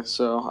Sunday.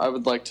 So I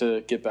would like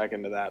to get back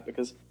into that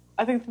because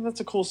I think that's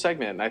a cool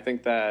segment. And I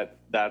think that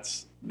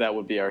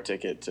would be our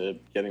ticket to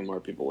getting more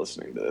people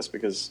listening to this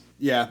because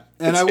and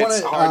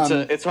it's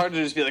hard to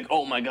just be like,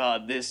 oh my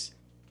god, this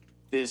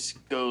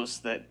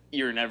ghost that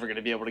you're never going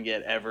to be able to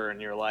get ever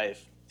in your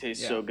life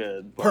tastes so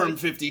good. Perm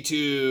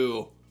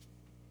 52.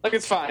 Like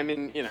it's fine. I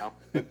mean,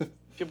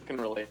 people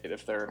can relate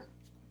if they're.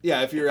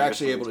 Yeah, if you're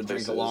actually able to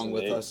drink along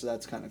with us,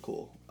 that's kind of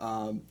cool.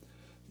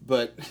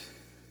 But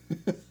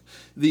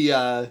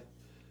the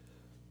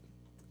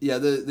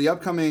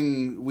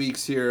upcoming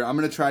weeks here, I'm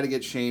going to try to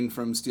get Shane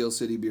from Steel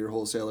City Beer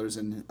Wholesalers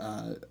and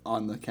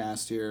on the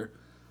cast here.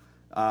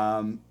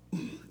 We're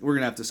going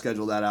to have to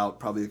schedule that out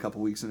probably a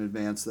couple weeks in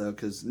advance, though,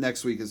 because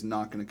next week is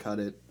not going to cut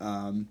it.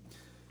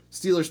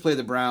 Steelers play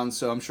the Browns,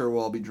 so I'm sure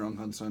we'll all be drunk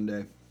on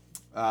Sunday.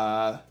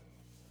 F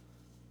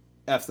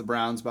the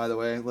Browns, by the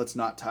way. Let's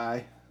not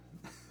tie.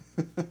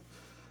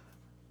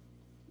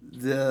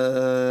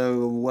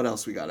 What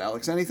else we got,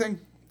 Alex? Anything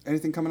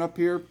coming up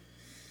here?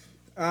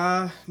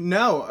 No.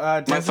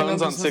 My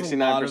phone's on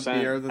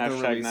 69%.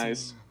 Hashtag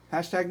nice.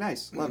 Hashtag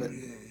nice. Love it.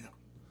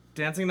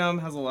 Dancing Gnome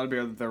has a lot of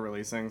beer that they're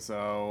releasing,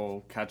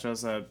 so catch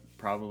us at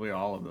probably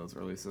all of those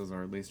releases,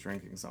 or at least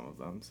drinking some of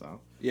them.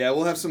 So yeah,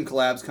 we'll have some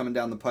collabs coming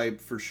down the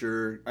pipe for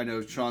sure. I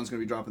know Sean's going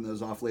to be dropping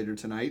those off later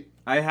tonight.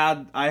 I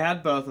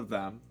had both of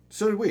them.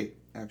 So did we,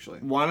 actually.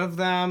 One of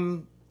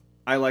them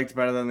I liked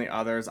better than the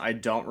others. I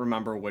don't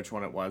remember which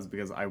one it was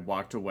because I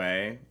walked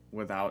away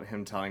without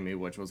him telling me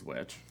which was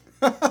which.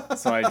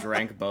 So I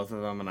drank both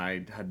of them and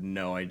I had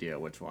no idea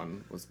which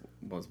one was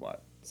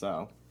what.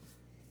 So,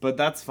 but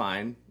that's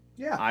fine.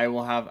 Yeah. I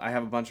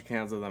have a bunch of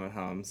cans of them at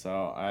home,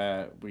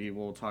 so we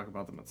will talk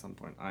about them at some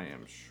point, I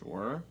am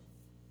sure.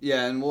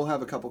 Yeah, and we'll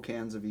have a couple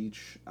cans of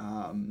each.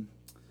 Trying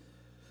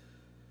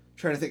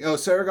to think. Oh,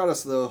 Sarah got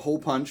us the Hole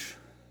Punch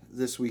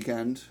this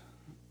weekend.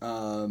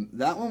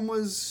 That one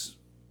was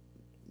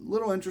a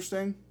little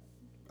interesting.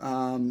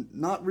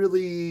 Not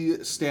really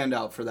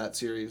standout for that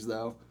series,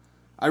 though.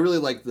 I really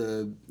like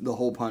the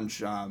Hole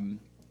Punch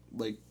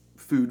like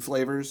food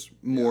flavors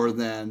more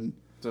than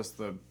just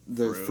the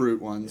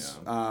fruit ones.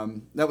 Yeah.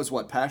 That was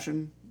what,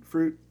 passion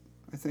fruit,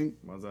 I think.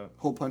 Was that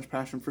Hole Punch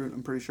passion fruit?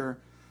 I'm pretty sure.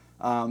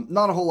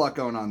 Not a whole lot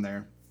going on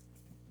there.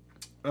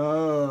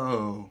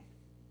 Oh,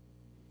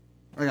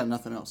 I got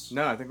nothing else.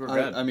 No, I think we're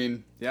good. I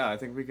mean, yeah, I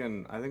think we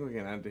can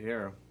end it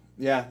here.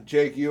 Yeah,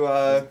 Jake, you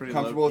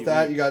comfortable with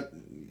that? You got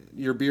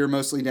your beer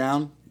mostly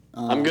down?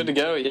 I'm good to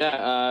go.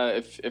 Yeah.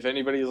 If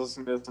anybody's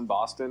listening to this in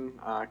Boston,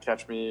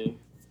 catch me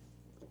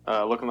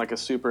looking like a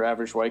super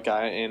average white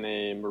guy in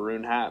a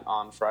maroon hat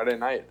on Friday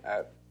night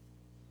at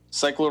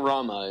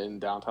Cyclorama in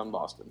downtown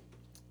Boston.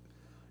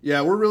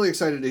 Yeah, we're really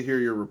excited to hear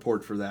your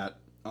report for that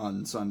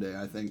on Sunday.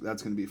 I think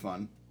that's going to be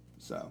fun.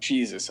 So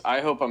Jesus,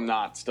 I hope I'm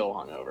not still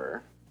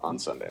hungover on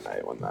Sunday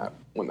night when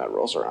that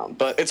rolls around.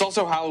 But it's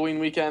also Halloween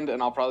weekend,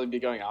 and I'll probably be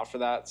going out for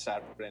that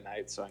Saturday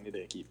night, so I need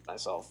to keep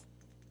myself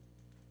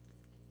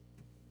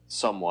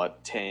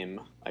somewhat tame,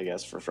 I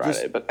guess, for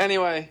Friday. But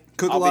anyway,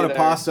 cook a lot of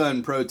pasta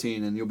and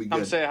protein, and you'll be good.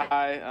 Come say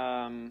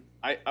hi.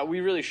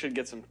 We really should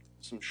get some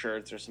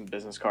shirts or some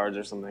business cards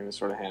or something to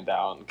sort of hand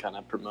out and kind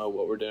of promote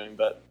what we're doing,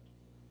 but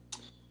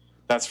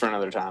that's for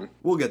another time.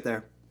 We'll get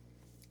there.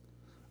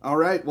 All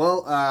right.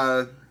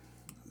 Well,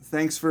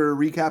 thanks for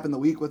recapping the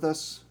week with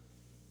us.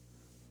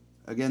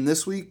 Again,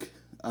 this week,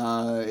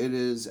 it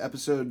is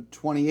episode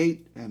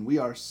 28, and we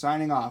are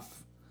signing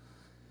off.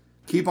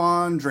 Keep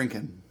on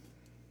drinking.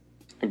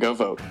 And go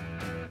vote.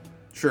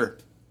 Sure.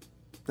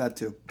 That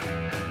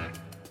too.